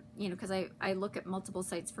on, you know, because I look at multiple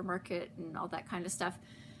sites for market and all that kind of stuff.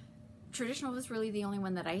 Traditional was really the only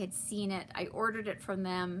one that I had seen it. I ordered it from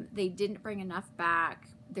them. They didn't bring enough back.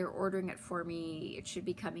 They're ordering it for me. It should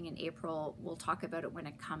be coming in April. We'll talk about it when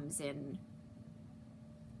it comes in.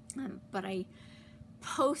 But I,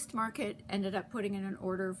 post-market, ended up putting in an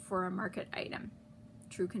order for a market item.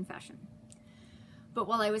 True confession. But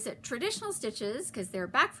while I was at Traditional Stitches, because they're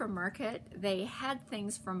back from market, they had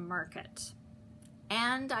things from market.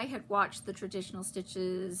 And I had watched the Traditional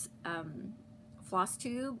Stitches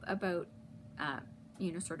Flosstube about,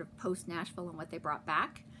 you know, sort of post-Nashville and what they brought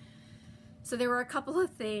back. So there were a couple of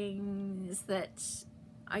things that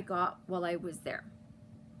I got while I was there.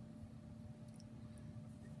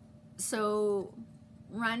 So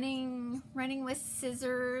running with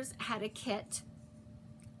scissors had a kit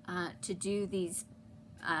to do these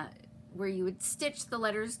where you would stitch the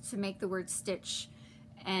letters to make the word stitch,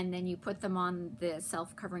 and then you put them on the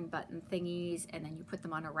self-covering button thingies, and then you put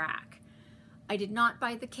them on a rack. I did not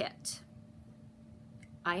buy the kit.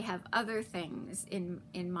 I have other things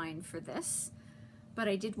in mind for this, but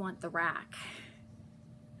I did want the rack.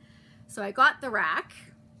 So I got the rack.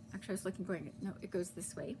 Actually, I was looking, going, no, it goes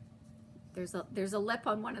this way. There's a lip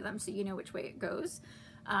on one of them, so you know which way it goes.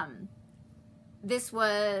 This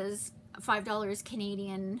was $5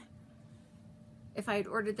 Canadian. If I had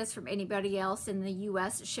ordered this from anybody else in the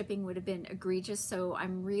US, shipping would have been egregious, so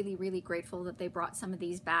I'm really, really grateful that they brought some of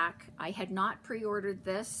these back. I had not pre-ordered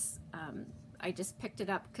this. I just picked it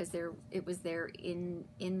up because it was there in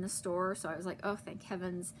the store, so I was like, oh, thank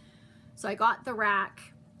heavens. So I got the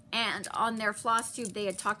rack, and on their Flosstube, they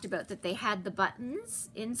had talked about that they had the buttons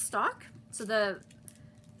in stock. So the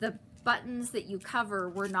buttons that you cover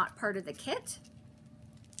were not part of the kit,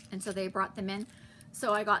 and so they brought them in.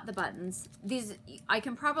 So I got the buttons. These, I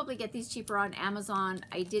can probably get these cheaper on Amazon.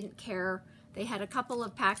 I didn't care. They had a couple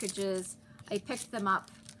of packages. I picked them up.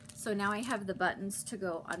 So now I have the buttons to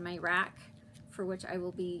go on my rack, for which I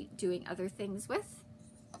will be doing other things with.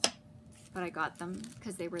 But I got them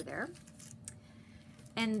because they were there.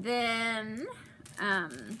 And then I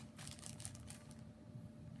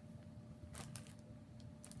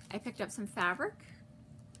picked up some fabric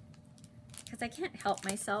because I can't help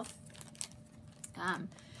myself.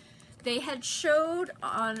 They had showed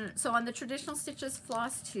on the Traditional Stitches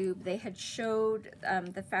Flosstube, they had showed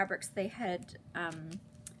the fabrics they had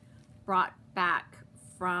brought back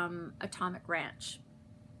from Atomic Ranch.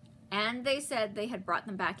 And they said they had brought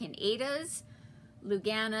them back in Aidas,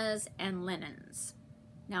 Luganas, and linens.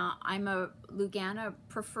 Now, I'm a Lugana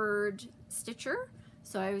preferred stitcher,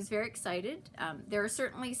 so I was very excited. There are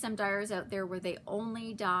certainly some dyers out there where they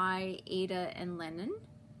only dye Aida and linen.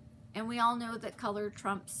 And we all know that color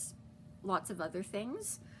trumps lots of other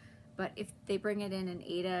things. But if they bring it in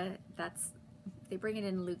Aida, if they bring it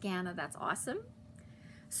in Lugana, that's awesome.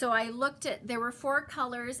 So I looked at, there were 4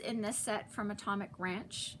 colors in this set from Atomic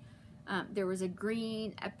Ranch. There was a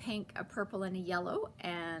green, a pink, a purple, and a yellow.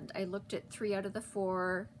 And I looked at 3 out of the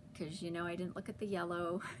 4, because you know I didn't look at the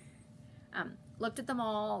yellow. Looked at them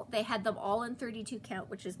all. They had them all in 32 count,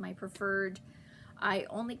 which is my preferred. I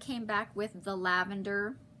only came back with the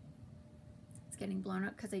lavender. It's getting blown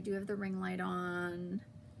up because I do have the ring light on.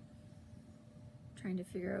 Trying to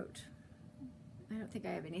figure out. I don't think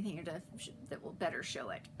I have anything here that will better show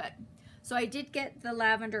it. But so I did get the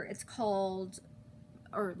lavender. It's called,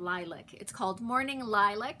 or lilac. It's called Morning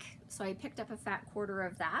Lilac. So I picked up a fat quarter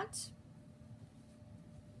of that.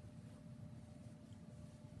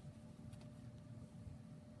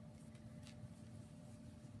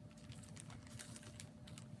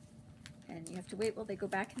 And you have to wait while they go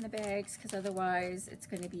back in the bags, because otherwise it's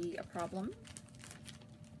going to be a problem.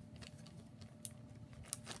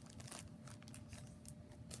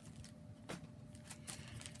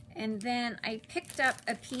 And then I picked up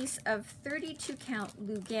a piece of 32 count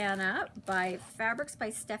Lugana by Fabrics by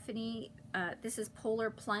Stephanie. This is Polar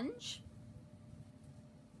Plunge.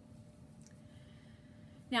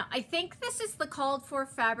 Now, I think this is the called for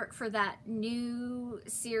fabric for that new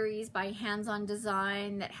series by Hands On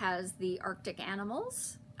Design that has the Arctic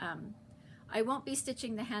animals. I won't be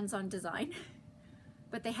stitching the Hands On Design,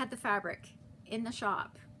 but they had the fabric in the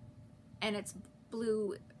shop, and it's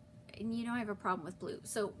blue. And you know I have a problem with blue.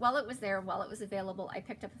 So while it was there, while it was available, I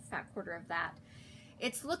picked up a fat quarter of that.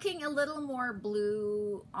 It's looking a little more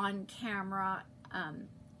blue on camera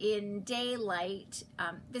in daylight.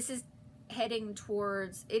 This is heading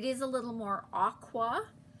towards, it is a little more aqua.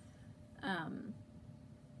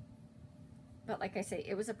 But like I say,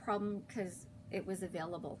 it was a problem because it was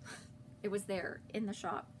available. It was there in the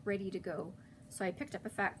shop, ready to go. So I picked up a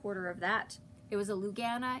fat quarter of that. It was a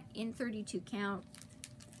Lugana in 32 count.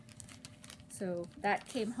 So that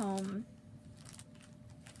came home.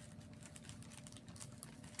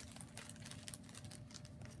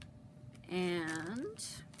 And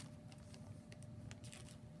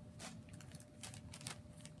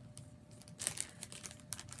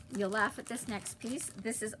you'll laugh at this next piece.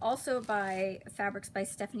 This is also by Fabrics by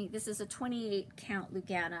Stephanie. This is a 28 count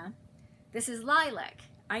Lugana. This is lilac.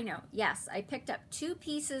 I know, yes, I picked up 2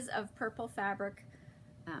 pieces of purple fabric.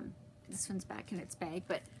 This one's back in its bag,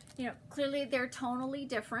 but you know, clearly they're tonally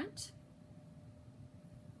different.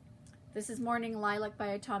 This is Morning Lilac by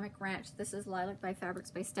Atomic Ranch. This is Lilac by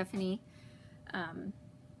Fabrics by Stephanie.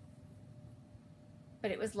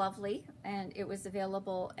 But it was lovely and it was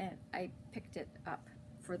available and I picked it up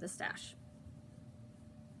for the stash.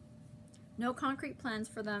 No concrete plans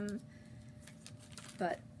for them,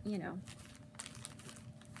 but you know,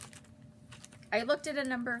 I looked at a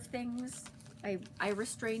number of things. I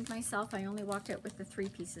restrained myself. I only walked out with the 3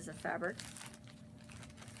 pieces of fabric.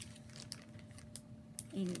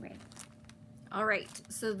 Anyway, all right,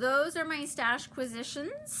 so those are my stash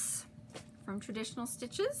acquisitions from Traditional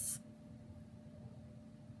Stitches.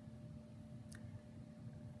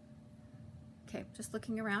 Okay, just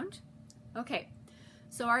looking around. Okay,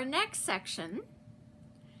 so our next section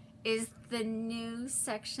is the new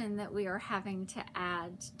section that we are having to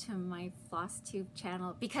add to my Flosstube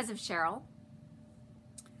channel because of Cheryl.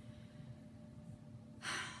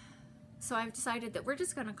 So I've decided that we're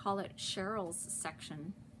just going to call it Cheryl's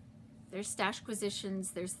section. There's stash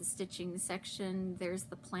acquisitions, there's the stitching section, there's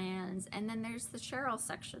the plans, and then there's the Cheryl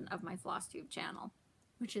section of my Flosstube channel,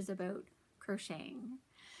 which is about crocheting.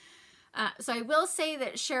 So I will say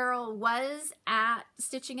that Cheryl was at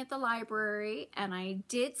Stitching at the Library, and I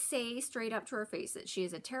did say straight up to her face that she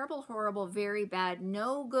is a terrible, horrible, very bad,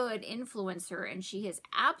 no good influencer, and she has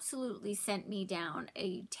absolutely sent me down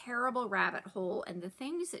a terrible rabbit hole, and the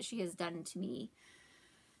things that she has done to me.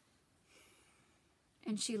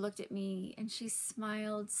 And she looked at me and she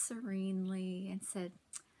smiled serenely and said,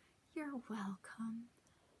 "You're welcome."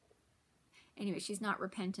 Anyway, she's not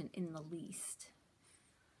repentant in the least.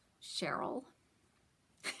 Cheryl.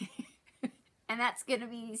 And that's going to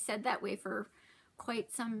be said that way for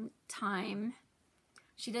quite some time.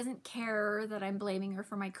 She doesn't care that I'm blaming her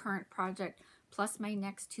for my current project, plus my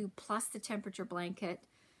next 2, plus the temperature blanket.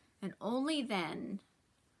 And only then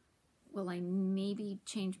will I maybe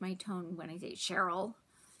change my tone when I say Cheryl.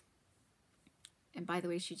 And by the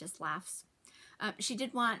way, she just laughs. She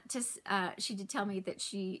did want to, she did tell me that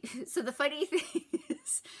she, so the funny thing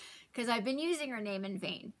is, because I've been using her name in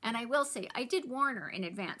vain. And I will say, I did warn her in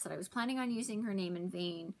advance that I was planning on using her name in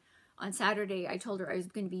vain. On Saturday, I told her I was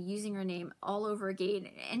going to be using her name all over again,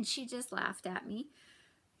 and she just laughed at me.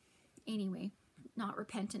 Anyway, not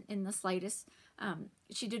repentant in the slightest.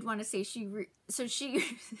 She did want to say the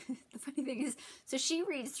funny thing is, so she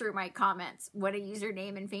reads through my comments when I use her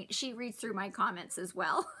name in vain. She reads through my comments as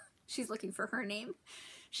well. She's looking for her name.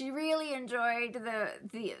 She really enjoyed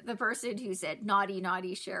the person who said naughty,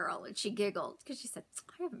 naughty Cheryl, and she giggled because she said,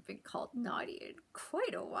 "I haven't been called naughty in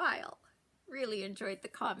quite a while." Really enjoyed the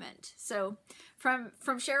comment. So from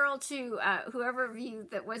Cheryl to whoever of you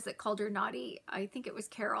that was that called her naughty, I think it was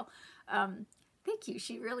Carol. Thank you.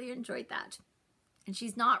 She really enjoyed that. And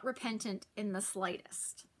she's not repentant in the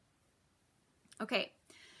slightest. Okay.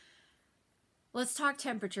 Let's talk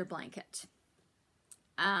temperature blanket.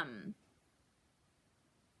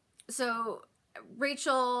 So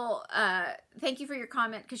Rachel, thank you for your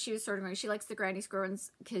comment, because she was sort of, she likes the granny square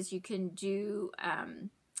ones because you can do a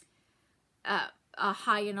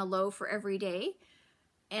high and a low for every day.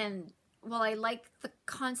 And while I like the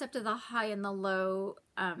concept of the high and the low,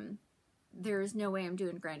 there's no way I'm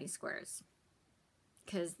doing granny squares,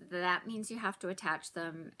 because that means you have to attach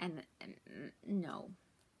them, and no.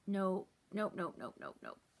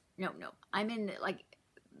 I'm in like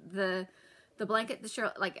the blanket, the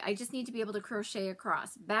shirt, like I just need to be able to crochet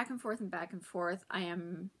across, back and forth and back and forth. I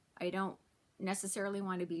don't necessarily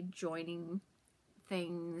want to be joining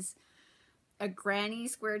things. A granny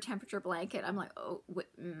square temperature blanket, I'm like, oh,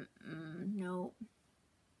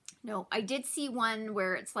 no. I did see one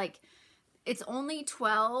where it's like, it's only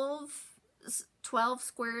 12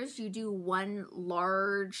 squares. You do one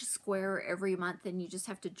large square every month, and you just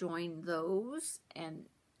have to join those. And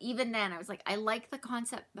even then I was like, I like the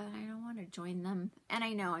concept, but I don't want to join them. And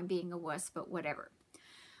I know I'm being a wuss, but whatever.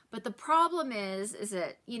 But the problem is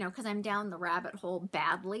that, you know, because I'm down the rabbit hole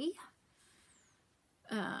badly,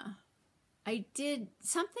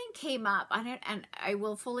 something came up, and I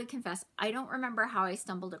will fully confess, I don't remember how I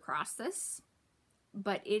stumbled across this,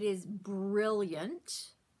 but it is brilliant.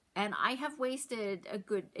 And I have wasted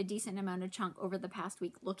a decent amount of chunk over the past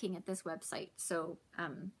week looking at this website. So,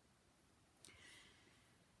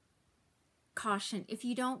 caution, if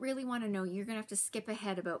you don't really want to know, you're going to have to skip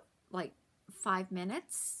ahead about like 5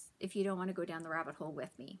 minutes if you don't want to go down the rabbit hole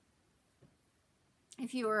with me.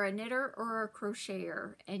 If you are a knitter or a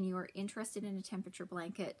crocheter and you are interested in a temperature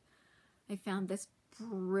blanket, I found this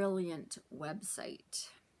brilliant website.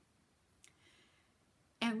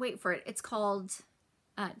 And wait for it, it's called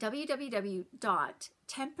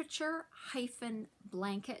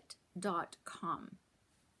www.temperature-blanket.com.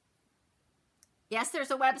 Yes,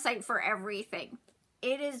 there's a website for everything.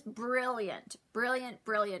 It is brilliant, brilliant,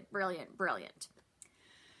 brilliant, brilliant, brilliant.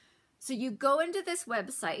 So you go into this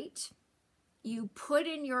website, you put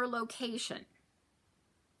in your location,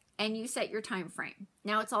 and you set your time frame.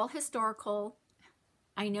 Now it's all historical.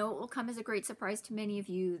 I know it will come as a great surprise to many of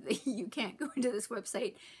you that you can't go into this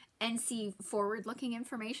website and see forward-looking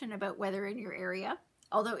information about weather in your area.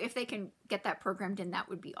 Although if they can get that programmed in, that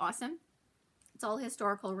would be awesome. It's all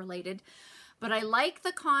historical related. But I like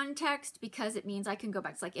the context because it means I can go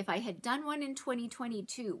back. It's like if I had done one in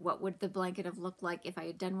 2022, what would the blanket have looked like? If I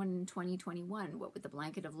had done one in 2021, what would the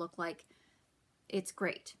blanket have looked like? It's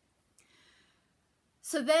great.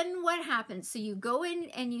 So then what happens? So you go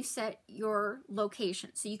in and you set your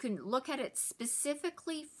location. So you can look at it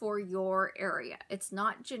specifically for your area. It's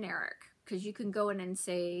not generic, because you can go in and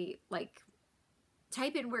say, like,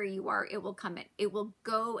 type in where you are. It will come in. It will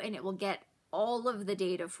go and it will get all of the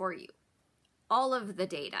data for you. All of the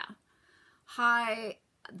data.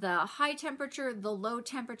 The high temperature, the low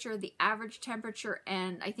temperature, the average temperature,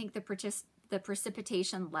 and I think the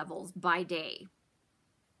precipitation levels by day.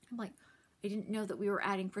 I'm like, I didn't know that we were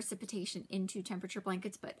adding precipitation into temperature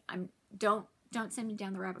blankets, but don't send me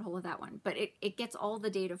down the rabbit hole of that one. But it gets all the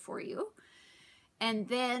data for you. And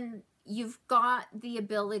then you've got the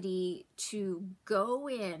ability to go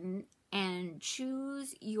in and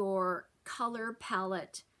choose your color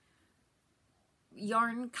palette,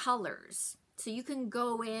 yarn colors. So you can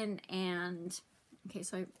go in and, okay,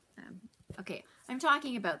 so I'm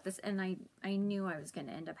talking about this, and I knew I was going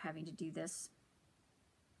to end up having to do this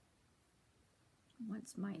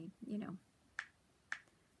once my,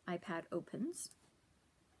 iPad opens.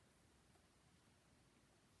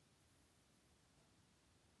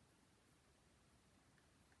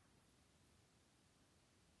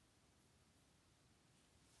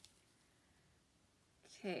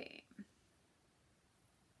 Okay.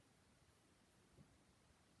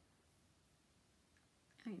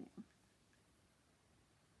 I know.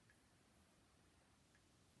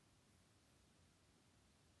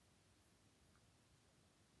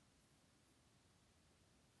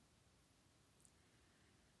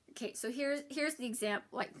 Okay, so here's the example,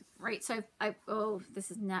 like, right, so oh,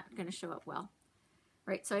 this is not going to show up well.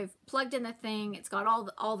 Right, so I've plugged in the thing, it's got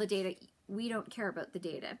all the data. We don't care about the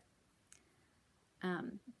data.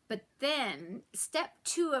 But then, step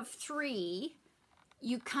 2 of 3,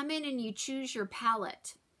 you come in and you choose your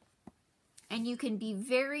palette. And you can be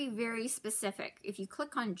very, very specific. If you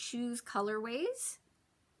click on Choose Colorways,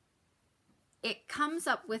 it comes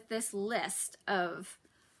up with this list of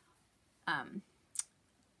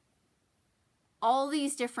all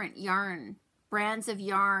these different yarn, brands of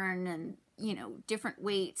yarn, and, different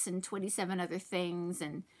weights and 27 other things.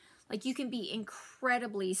 And, like, you can be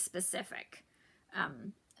incredibly specific.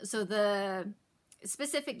 So the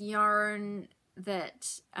specific yarn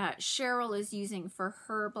that Cheryl is using for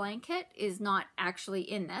her blanket is not actually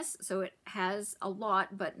in this. So it has a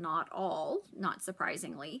lot, but not all, not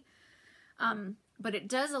surprisingly. But it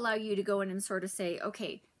does allow you to go in and sort of say,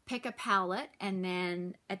 okay, pick a palette, and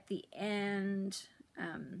then at the end,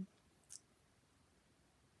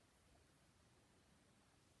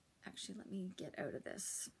 actually, let me get out of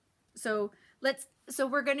this. So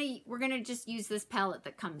we're gonna just use this palette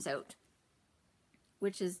that comes out,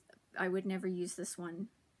 which is, I would never use this one.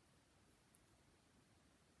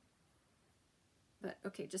 But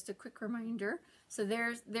okay, just a quick reminder. So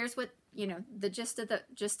there's what, you know, the gist of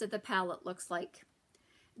the palette looks like.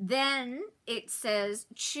 Then it says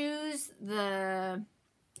choose the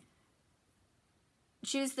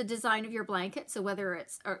design of your blanket. So whether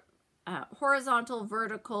it's horizontal,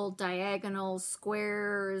 vertical, diagonal,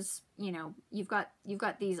 squares, you know, you've got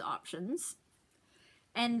these options.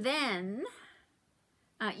 And then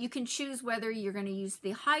you can choose whether you're going to use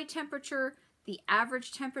the high temperature, the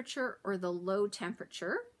average temperature, or the low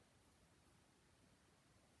temperature.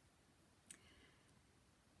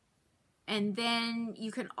 And then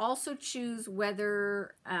you can also choose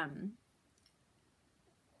whether,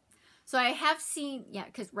 so I have seen, yeah,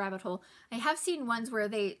 because rabbit hole, I have seen ones where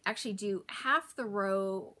they actually do half the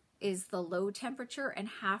row is the low temperature and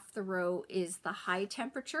half the row is the high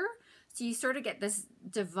temperature. So you sort of get this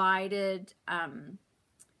divided,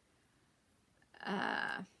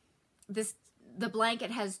 the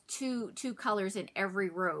blanket has two colors in every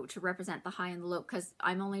row to represent the high and the low, because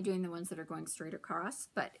I'm only doing the ones that are going straight across,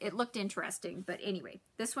 but it looked interesting. But anyway,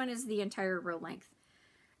 this one is the entire row length.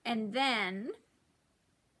 And then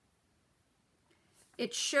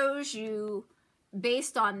it shows you,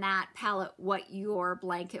 based on that palette, what your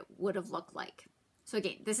blanket would have looked like. So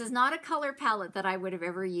again, this is not a color palette that I would have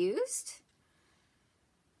ever used,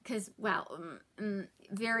 because, well,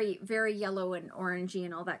 very, very yellow and orangey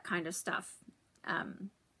and all that kind of stuff.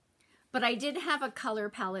 But I did have a color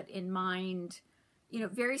palette in mind, you know,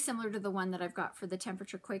 very similar to the one that I've got for the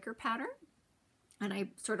temperature Quaker pattern. And I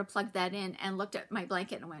sort of plugged that in and looked at my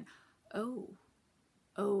blanket and went, I'm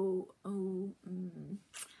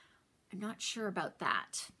not sure about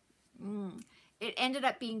that. It ended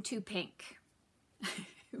up being too pink,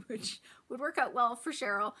 which would work out well for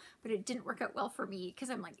Cheryl, but it didn't work out well for me, because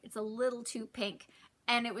I'm like, it's a little too pink.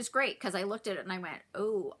 And it was great because I looked at it and I went,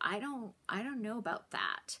 oh, I don't know about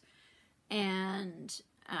that. And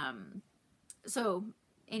so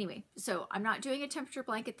anyway, so I'm not doing a temperature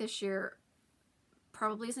blanket this year.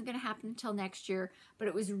 Probably isn't going to happen until next year, but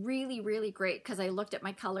it was really, really great because I looked at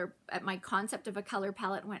my color, at my concept of a color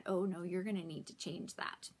palette, and went, oh no, you're going to need to change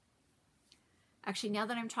that. Actually, now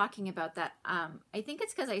that I'm talking about that, I think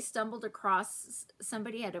it's because I stumbled across,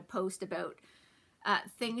 somebody had a post about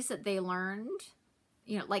things that they learned,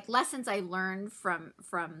 you know, like lessons I learned from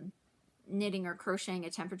knitting or crocheting a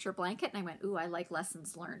temperature blanket. And I went, ooh, I like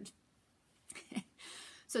lessons learned.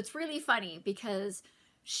 So it's really funny because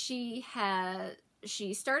she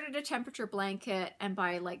started a temperature blanket, and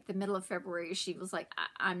by like the middle of February, she was like,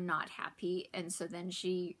 I'm not happy. And so then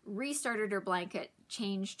she restarted her blanket,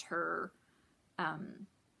 changed her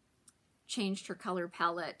color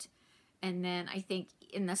palette. And then I think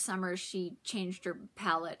in the summer, she changed her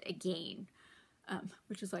palette again,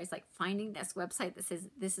 which is why I was like, finding this website that says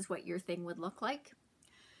this is what your thing would look like.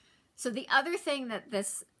 So the other thing that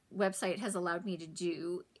this website has allowed me to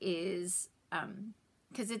do is,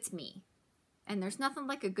 because it's me, and there's nothing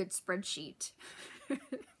like a good spreadsheet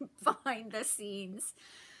behind the scenes.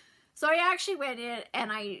 So I actually went in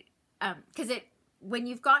and because when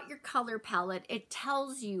you've got your color palette, it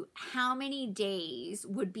tells you how many days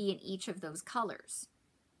would be in each of those colors.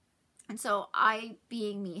 And so I,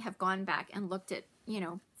 being me, have gone back and looked at,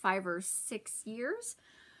 5 or 6 years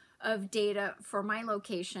of data for my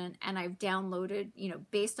location, and I've downloaded,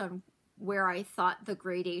 based on where I thought the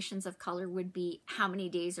gradations of color would be, how many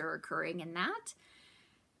days are occurring in that.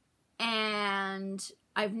 And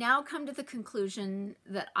I've now come to the conclusion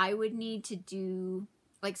that I would need to do,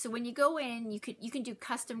 so when you go in, you can do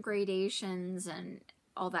custom gradations and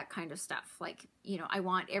all that kind of stuff. I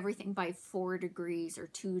want everything by 4 degrees or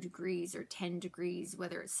 2 degrees or 10 degrees,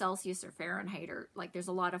 whether it's Celsius or Fahrenheit, or there's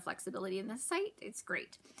a lot of flexibility in this site. It's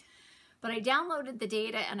great. But I downloaded the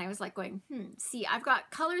data and I was like going, see, I've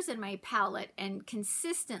got colors in my palette, and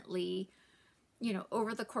consistently,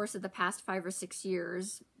 over the course of the past 5 or 6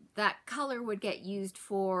 years, that color would get used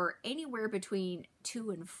for anywhere between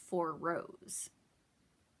 2 and 4 rows.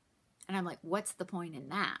 And I'm like, what's the point in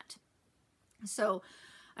that? So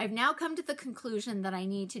I've now come to the conclusion that I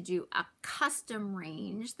need to do a custom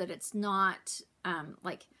range, that it's not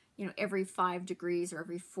every 5 degrees or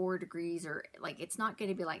every 4 degrees, or it's not going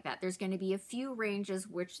to be like that. There's going to be a few ranges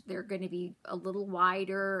which they're going to be a little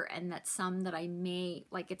wider, and that some that I may,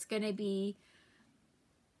 it's going to be,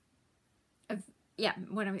 yeah,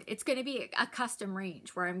 it's going to be a custom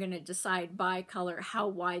range where I'm going to decide by color how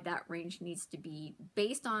wide that range needs to be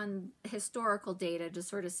based on historical data to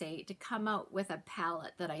sort of say, to come out with a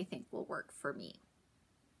palette that I think will work for me.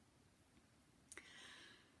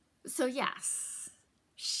 So yes,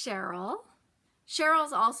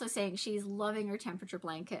 Cheryl's also saying she's loving her temperature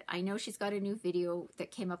blanket. I know she's got a new video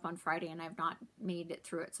that came up on Friday and I've not made it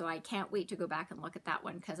through it, so I can't wait to go back and look at that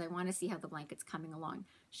one because I want to see how the blanket's coming along.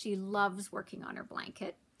 She loves working on her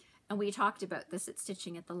blanket, and we talked about this at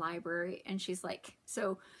Stitching at the Library, and she's like,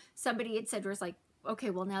 so somebody had said to her, like,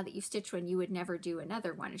 okay, well, now that you stitch one, you would never do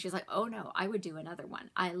another one. And she's like, oh no, I would do another one.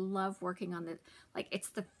 I love working on the, like, it's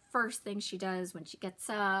the first thing she does when she gets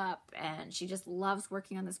up, and she just loves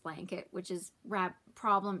working on this blanket, which is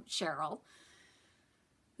problem, Cheryl,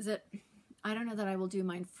 is that I don't know that I will do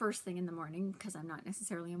mine first thing in the morning because I'm not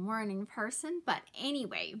necessarily a morning person, but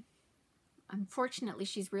anyway, unfortunately,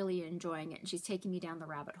 she's really enjoying it, and she's taking me down the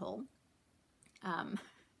rabbit hole.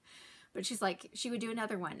 But she's like, she would do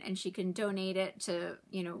another one, and she can donate it to,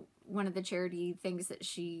 you know, one of the charity things that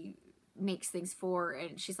she makes things for.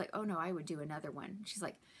 And she's like, oh no, I would do another one. She's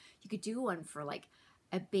like, you could do one for like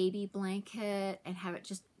a baby blanket and have it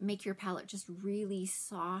just make your palette just really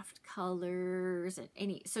soft colors and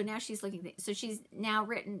any. So now she's looking, so she's now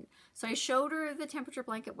written, so I showed her the temperature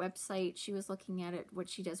blanket website. She was looking at it, what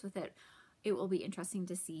she does with it. It will be interesting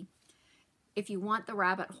to see. If you want the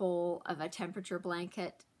rabbit hole of a temperature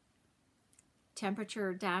blanket,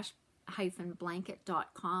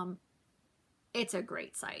 temperature-blanket.com. It's a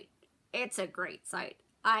great site. It's a great site.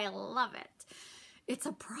 I love it. It's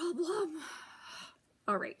a problem.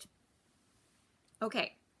 All right.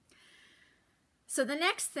 Okay. So the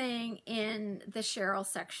next thing in the Cheryl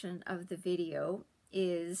section of the video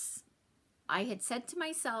is, I had said to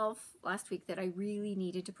myself last week that I really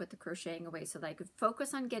needed to put the crocheting away so that I could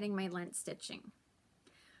focus on getting my Lent stitching.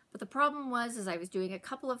 But the problem was, is I was doing a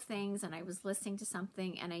couple of things and I was listening to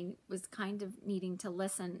something, and I was kind of needing to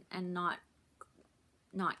listen and not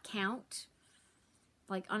count.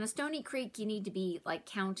 Like on a Stoney Creek, you need to be like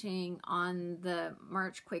counting. On the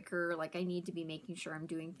March Quaker, like I need to be making sure I'm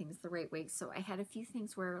doing things the right way. So I had a few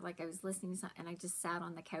things where like I was listening to something and I just sat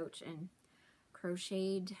on the couch and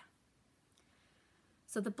crocheted.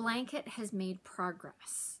 So the blanket has made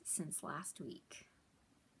progress since last week.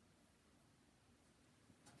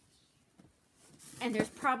 And there's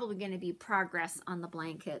probably going to be progress on the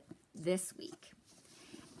blanket this week.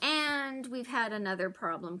 And we've had another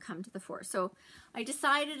problem come to the fore. So I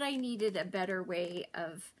decided I needed a better way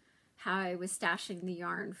of how I was stashing the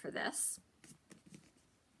yarn for this.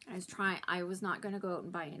 I was not going to go out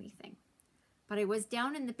and buy anything. But I was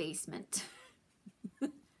down in the basement.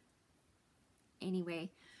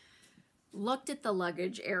 Anyway, looked at the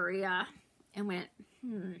luggage area and went,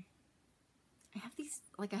 I have these,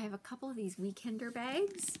 like I have a couple of these weekender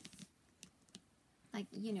bags. Like,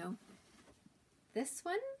 you know, this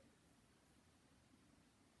one.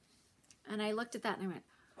 And I looked at that and I went,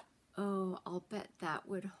 oh, I'll bet that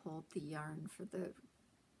would hold the yarn for the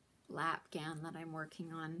lap gown that I'm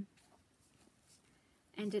working on.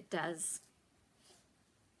 And it does.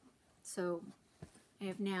 So I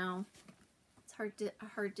have now, it's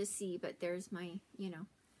hard to see, but there's my, you know,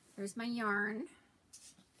 there's my yarn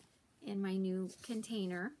in my new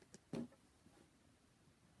container.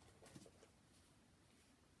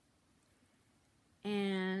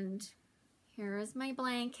 And here is my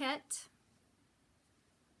blanket.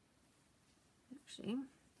 Actually,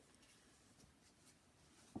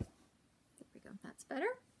 there we go, that's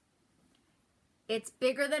better. It's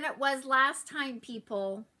bigger than it was last time,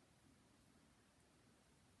 people.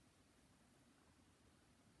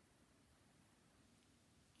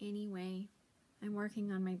 Anyway, I'm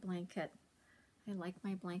working on my blanket. I like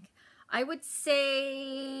my blanket. I would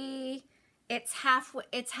say it's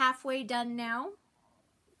halfway done now.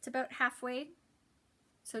 It's about halfway.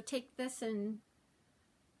 So take this and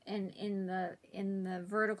in the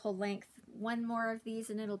vertical length, one more of these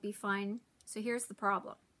and it'll be fine. So here's the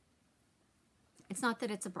problem. It's not that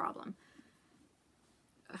it's a problem.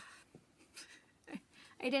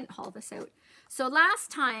 I didn't haul this out. So last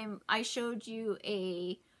time I showed you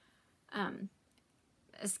a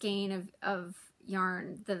skein of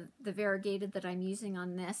yarn, the variegated that I'm using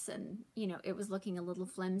on this, and you know, it was looking a little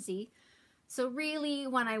flimsy. So really,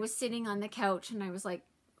 when I was sitting on the couch and I was like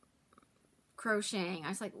crocheting, I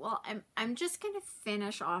was like, well, I'm just gonna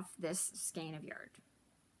finish off this skein of yarn,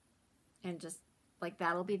 and just like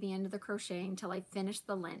that'll be the end of the crocheting till I finish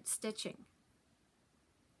the Lent stitching.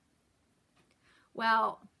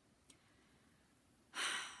 Well,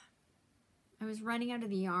 I was running out of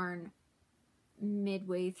the yarn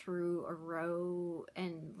midway through a row,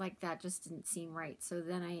 and like that just didn't seem right. So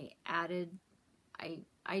then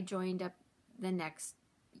I joined up the next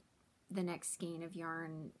skein of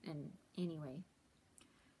yarn, and anyway.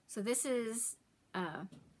 So this is I'm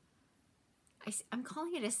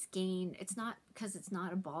calling it a skein. It's not because it's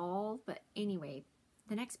not a ball, but anyway,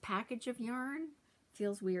 the next package of yarn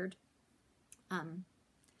feels weird.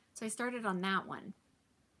 So I started on that one.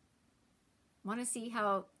 Want to see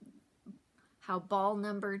how ball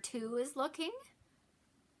number 2 is looking?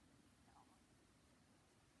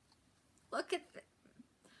 Look at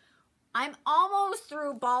I'm almost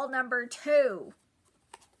through ball number 2.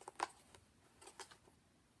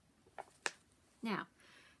 Now,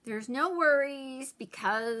 there's no worries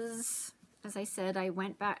because, as I said, I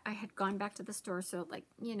had gone back to the store, so like,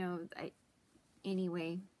 you know,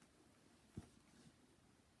 anyway.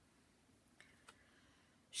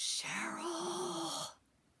 Cheryl!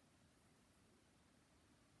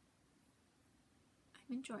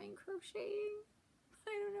 I'm enjoying crocheting.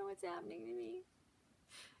 I don't know what's happening to me.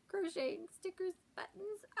 Crocheting, stickers,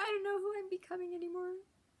 buttons. I don't know who I'm becoming anymore.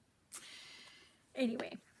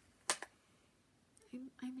 Anyway.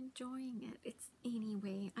 I'm enjoying it. It's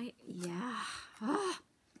anyway.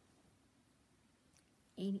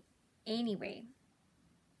 Anyway.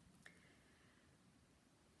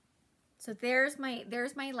 So there's my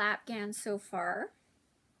lapgan so far.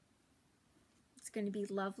 It's going to be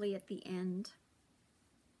lovely at the end.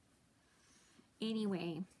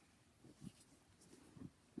 Anyway.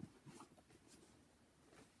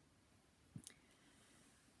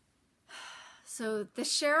 So the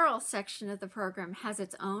Cheryl section of the program has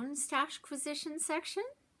its own stashquisition section.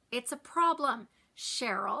 It's a problem,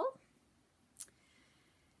 Cheryl.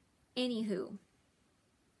 Anywho.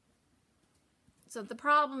 So the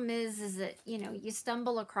problem is that, you know, you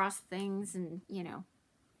stumble across things and, you know,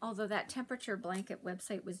 although that temperature blanket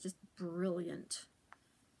website was just brilliant.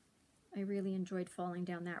 I really enjoyed falling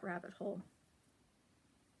down that rabbit hole.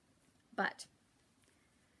 But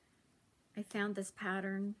I found this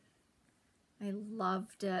pattern. I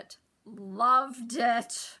loved it. Loved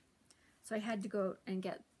it. So I had to go and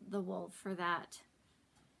get the wool for that.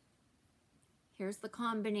 Here's the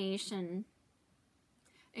combination.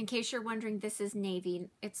 In case you're wondering, this is navy.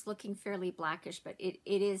 It's looking fairly blackish, but it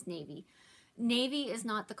is navy. Navy is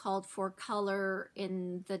not the called for color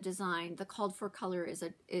in the design. The called for color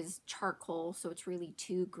is charcoal, so it's really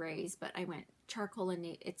 2 grays, but I went charcoal and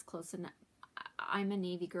it's close enough. I'm a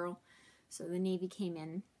navy girl, so the navy came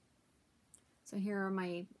in. So here are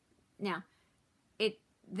my, now,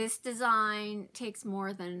 this design takes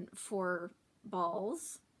more than 4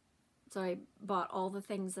 balls. So I bought all the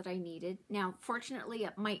things that I needed. Now, fortunately,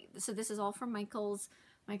 so this is all from Michael's.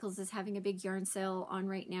 Michael's is having a big yarn sale on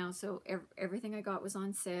right now, so everything I got was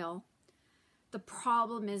on sale. The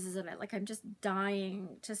problem is that I'm just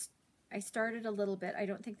dying to, I started a little bit. I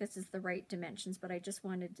don't think this is the right dimensions, but I just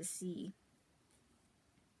wanted to see.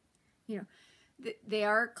 You know, they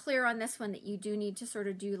are clear on this one that you do need to sort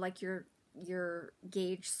of do like your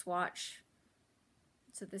gauge swatch.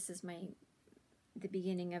 So this is the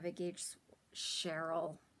beginning of a gauge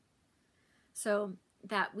Cheryl. So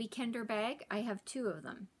that weekender bag, I have 2 of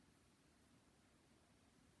them.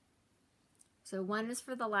 So one is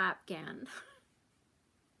for the lapgan.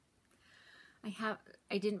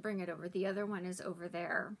 I didn't bring it over. The other one is over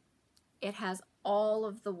there. It has all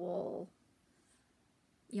of the wool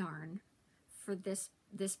yarn for this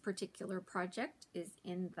particular project is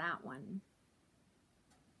in that one.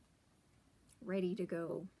 Ready to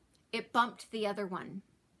go. It bumped the other one.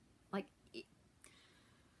 Like,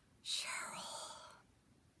 Cheryl.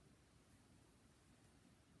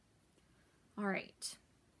 All right.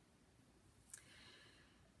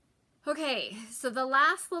 Okay, so the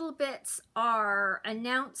last little bits are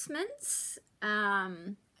announcements.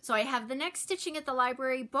 So I have the next Stitching at the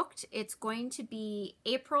Library booked. It's going to be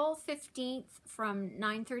April 15th from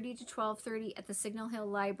 9:30 to 12:30 at the Signal Hill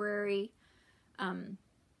Library.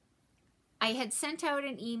 I had sent out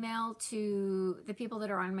an email to the people that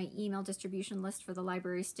are on my email distribution list for the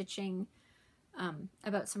library stitching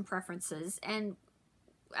about some preferences, and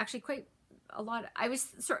actually quite a lot. I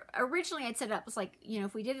was originally I'd set it up was like, you know,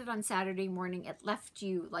 if we did it on Saturday morning, it left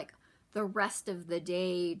you like the rest of the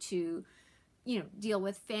day to, you know, deal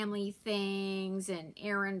with family things and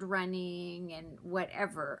errand running and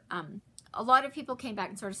whatever. A lot of people came back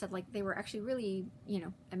and sort of said like they were actually really, you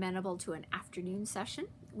know, amenable to an afternoon session.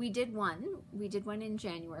 We did one in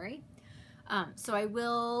January. So I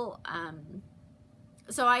will,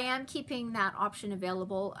 so I am keeping that option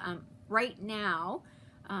available. Right now,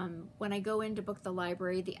 when I go in to book the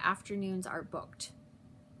library, the afternoons are booked.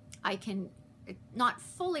 not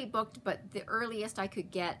fully booked, but the earliest I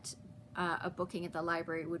could get a booking at the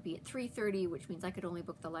library would be at 3:30, which means I could only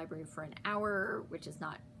book the library for an hour, which is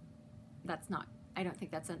not, I don't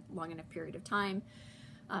think that's a long enough period of time.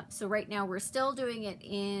 So right now we're still doing it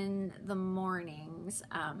in the mornings.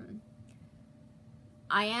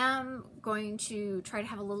 I am going to try to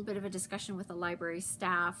have a little bit of a discussion with the library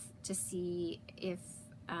staff to see if,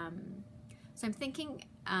 so I'm thinking,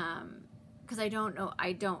 because I don't know,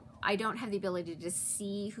 I don't have the ability to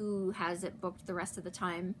see who has it booked the rest of the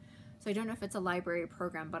time. So I don't know if it's a library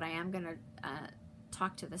program, but I am going to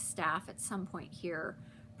talk to the staff at some point here,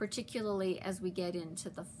 particularly as we get into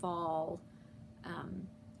the fall,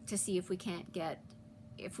 to see if we can't get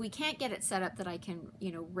it set up that I can,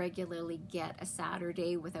 you know, regularly get a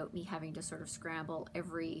Saturday without me having to sort of scramble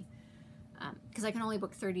every, because I can only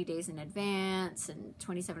book 30 days in advance and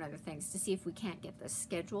 27 other things, to see if we can't get this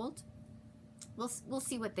scheduled. We'll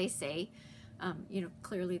see what they say. You know,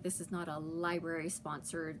 clearly this is not a library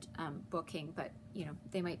sponsored booking, but you know,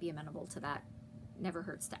 they might be amenable to that. Never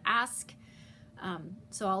hurts to ask.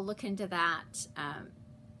 So I'll look into that.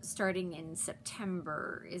 Starting in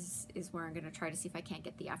September is where I'm going to try to see if I can't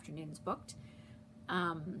get the afternoons booked.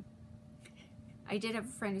 I did have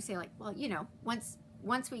a friend who say, like, well, you know, once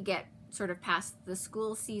we get sort of past the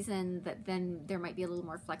school season, that then there might be a little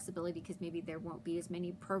more flexibility, because maybe there won't be as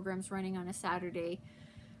many programs running on a Saturday.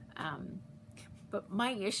 But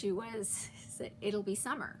my issue was that it'll be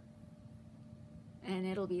summer and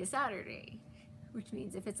it'll be a Saturday, which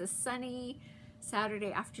means if it's a sunny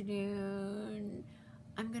Saturday afternoon,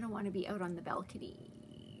 I'm going to want to be out on the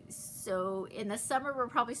balcony. So in the summer, we're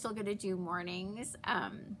probably still going to do mornings.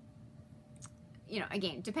 You know,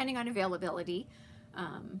 again, depending on availability.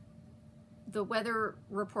 The weather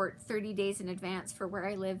report 30 days in advance for where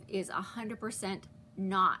I live is 100%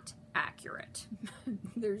 not accurate.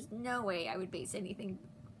 There's no way I would base anything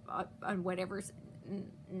on whatever's.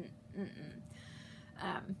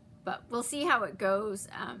 But we'll see how it goes.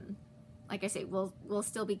 Like I say, we'll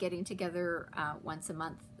still be getting together once a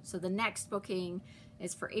month. So the next booking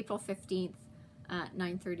is for April 15th,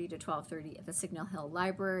 9:30 to 12:30 at the Signal Hill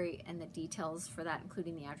Library, and the details for that,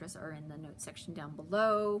 including the address, are in the notes section down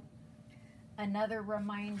below. Another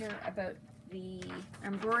reminder about the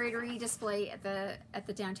embroidery display at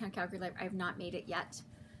the downtown Calgary Library. I have not made it yet,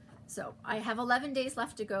 so I have 11 days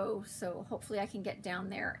left to go. So hopefully I can get down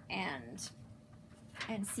there and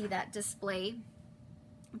see that display.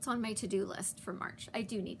 It's on my to-do list for March. I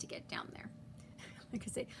do need to get down there. Like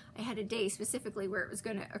I say, I had a day specifically where it was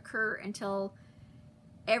going to occur until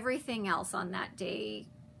everything else on that day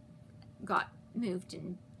got moved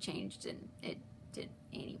and changed, and it did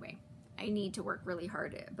anyway. I need to work really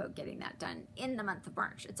hard about getting that done in the month of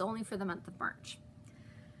March. It's only for the month of March.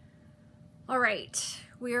 All right,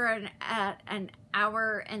 we're at an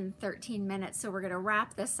hour and 13 minutes, so we're going to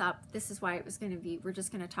wrap this up. This is why it was going to be, we're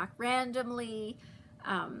just going to talk randomly.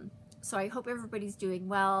 So I hope everybody's doing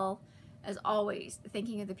well. As always,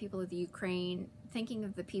 thinking of the people of the Ukraine, thinking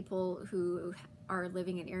of the people who are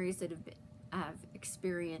living in areas that have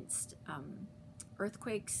experienced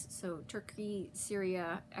earthquakes, so Turkey,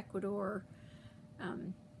 Syria, Ecuador,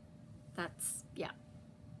 that's, yeah,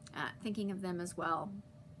 thinking of them as well.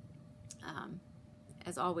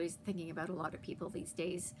 As always, thinking about a lot of people these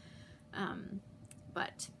days.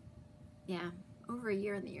 But, yeah, over a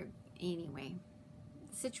year in the year, anyway.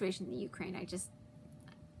 The situation in the Ukraine,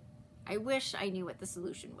 I wish I knew what the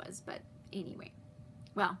solution was, but anyway.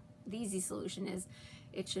 Well, the easy solution is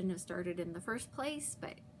it shouldn't have started in the first place,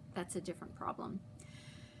 but that's a different problem.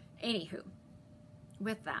 Anywho,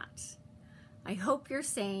 with that, I hope you're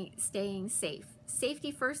staying safe.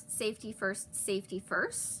 Safety first, safety first, safety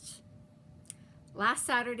first. Last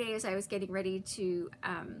Saturday, as I was getting ready to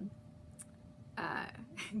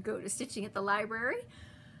go to stitching at the library,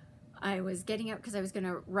 I was getting out because I was going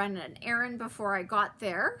to run an errand before I got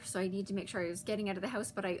there, so I need to make sure I was getting out of the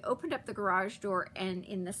house. But I opened up the garage door, and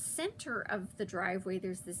in the center of the driveway,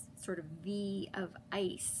 there's this sort of V of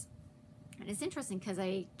ice. And it's interesting because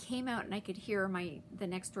I came out and I could hear the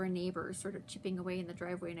next door neighbor sort of chipping away in the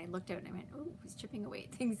driveway, and I looked out and I went, oh, he's chipping away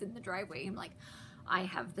at things in the driveway. I'm like, I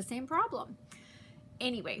have the same problem.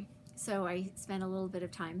 Anyway, so I spent a little bit of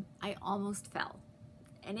time. I almost fell.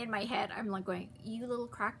 And in my head, I'm like going, you little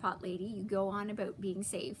crackpot lady, you go on about being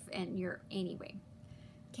safe, and anyway.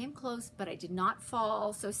 Came close, but I did not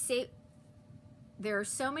fall. So there are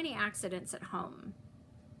so many accidents at home.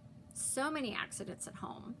 So many accidents at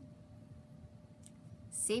home.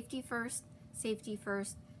 Safety first, safety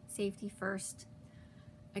first, safety first.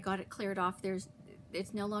 I got it cleared off.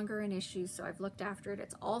 It's no longer an issue, so I've looked after it.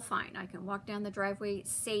 It's all fine. I can walk down the driveway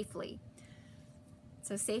safely.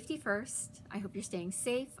 So safety first. I hope you're staying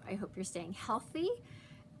safe. I hope you're staying healthy.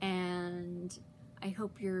 And I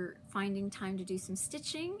hope you're finding time to do some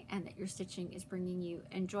stitching, and that your stitching is bringing you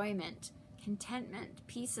enjoyment, contentment,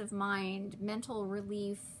 peace of mind, mental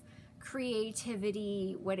relief,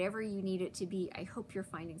 creativity, whatever you need it to be. I hope you're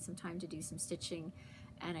finding some time to do some stitching,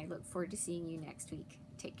 and I look forward to seeing you next week.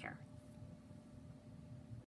 Take care.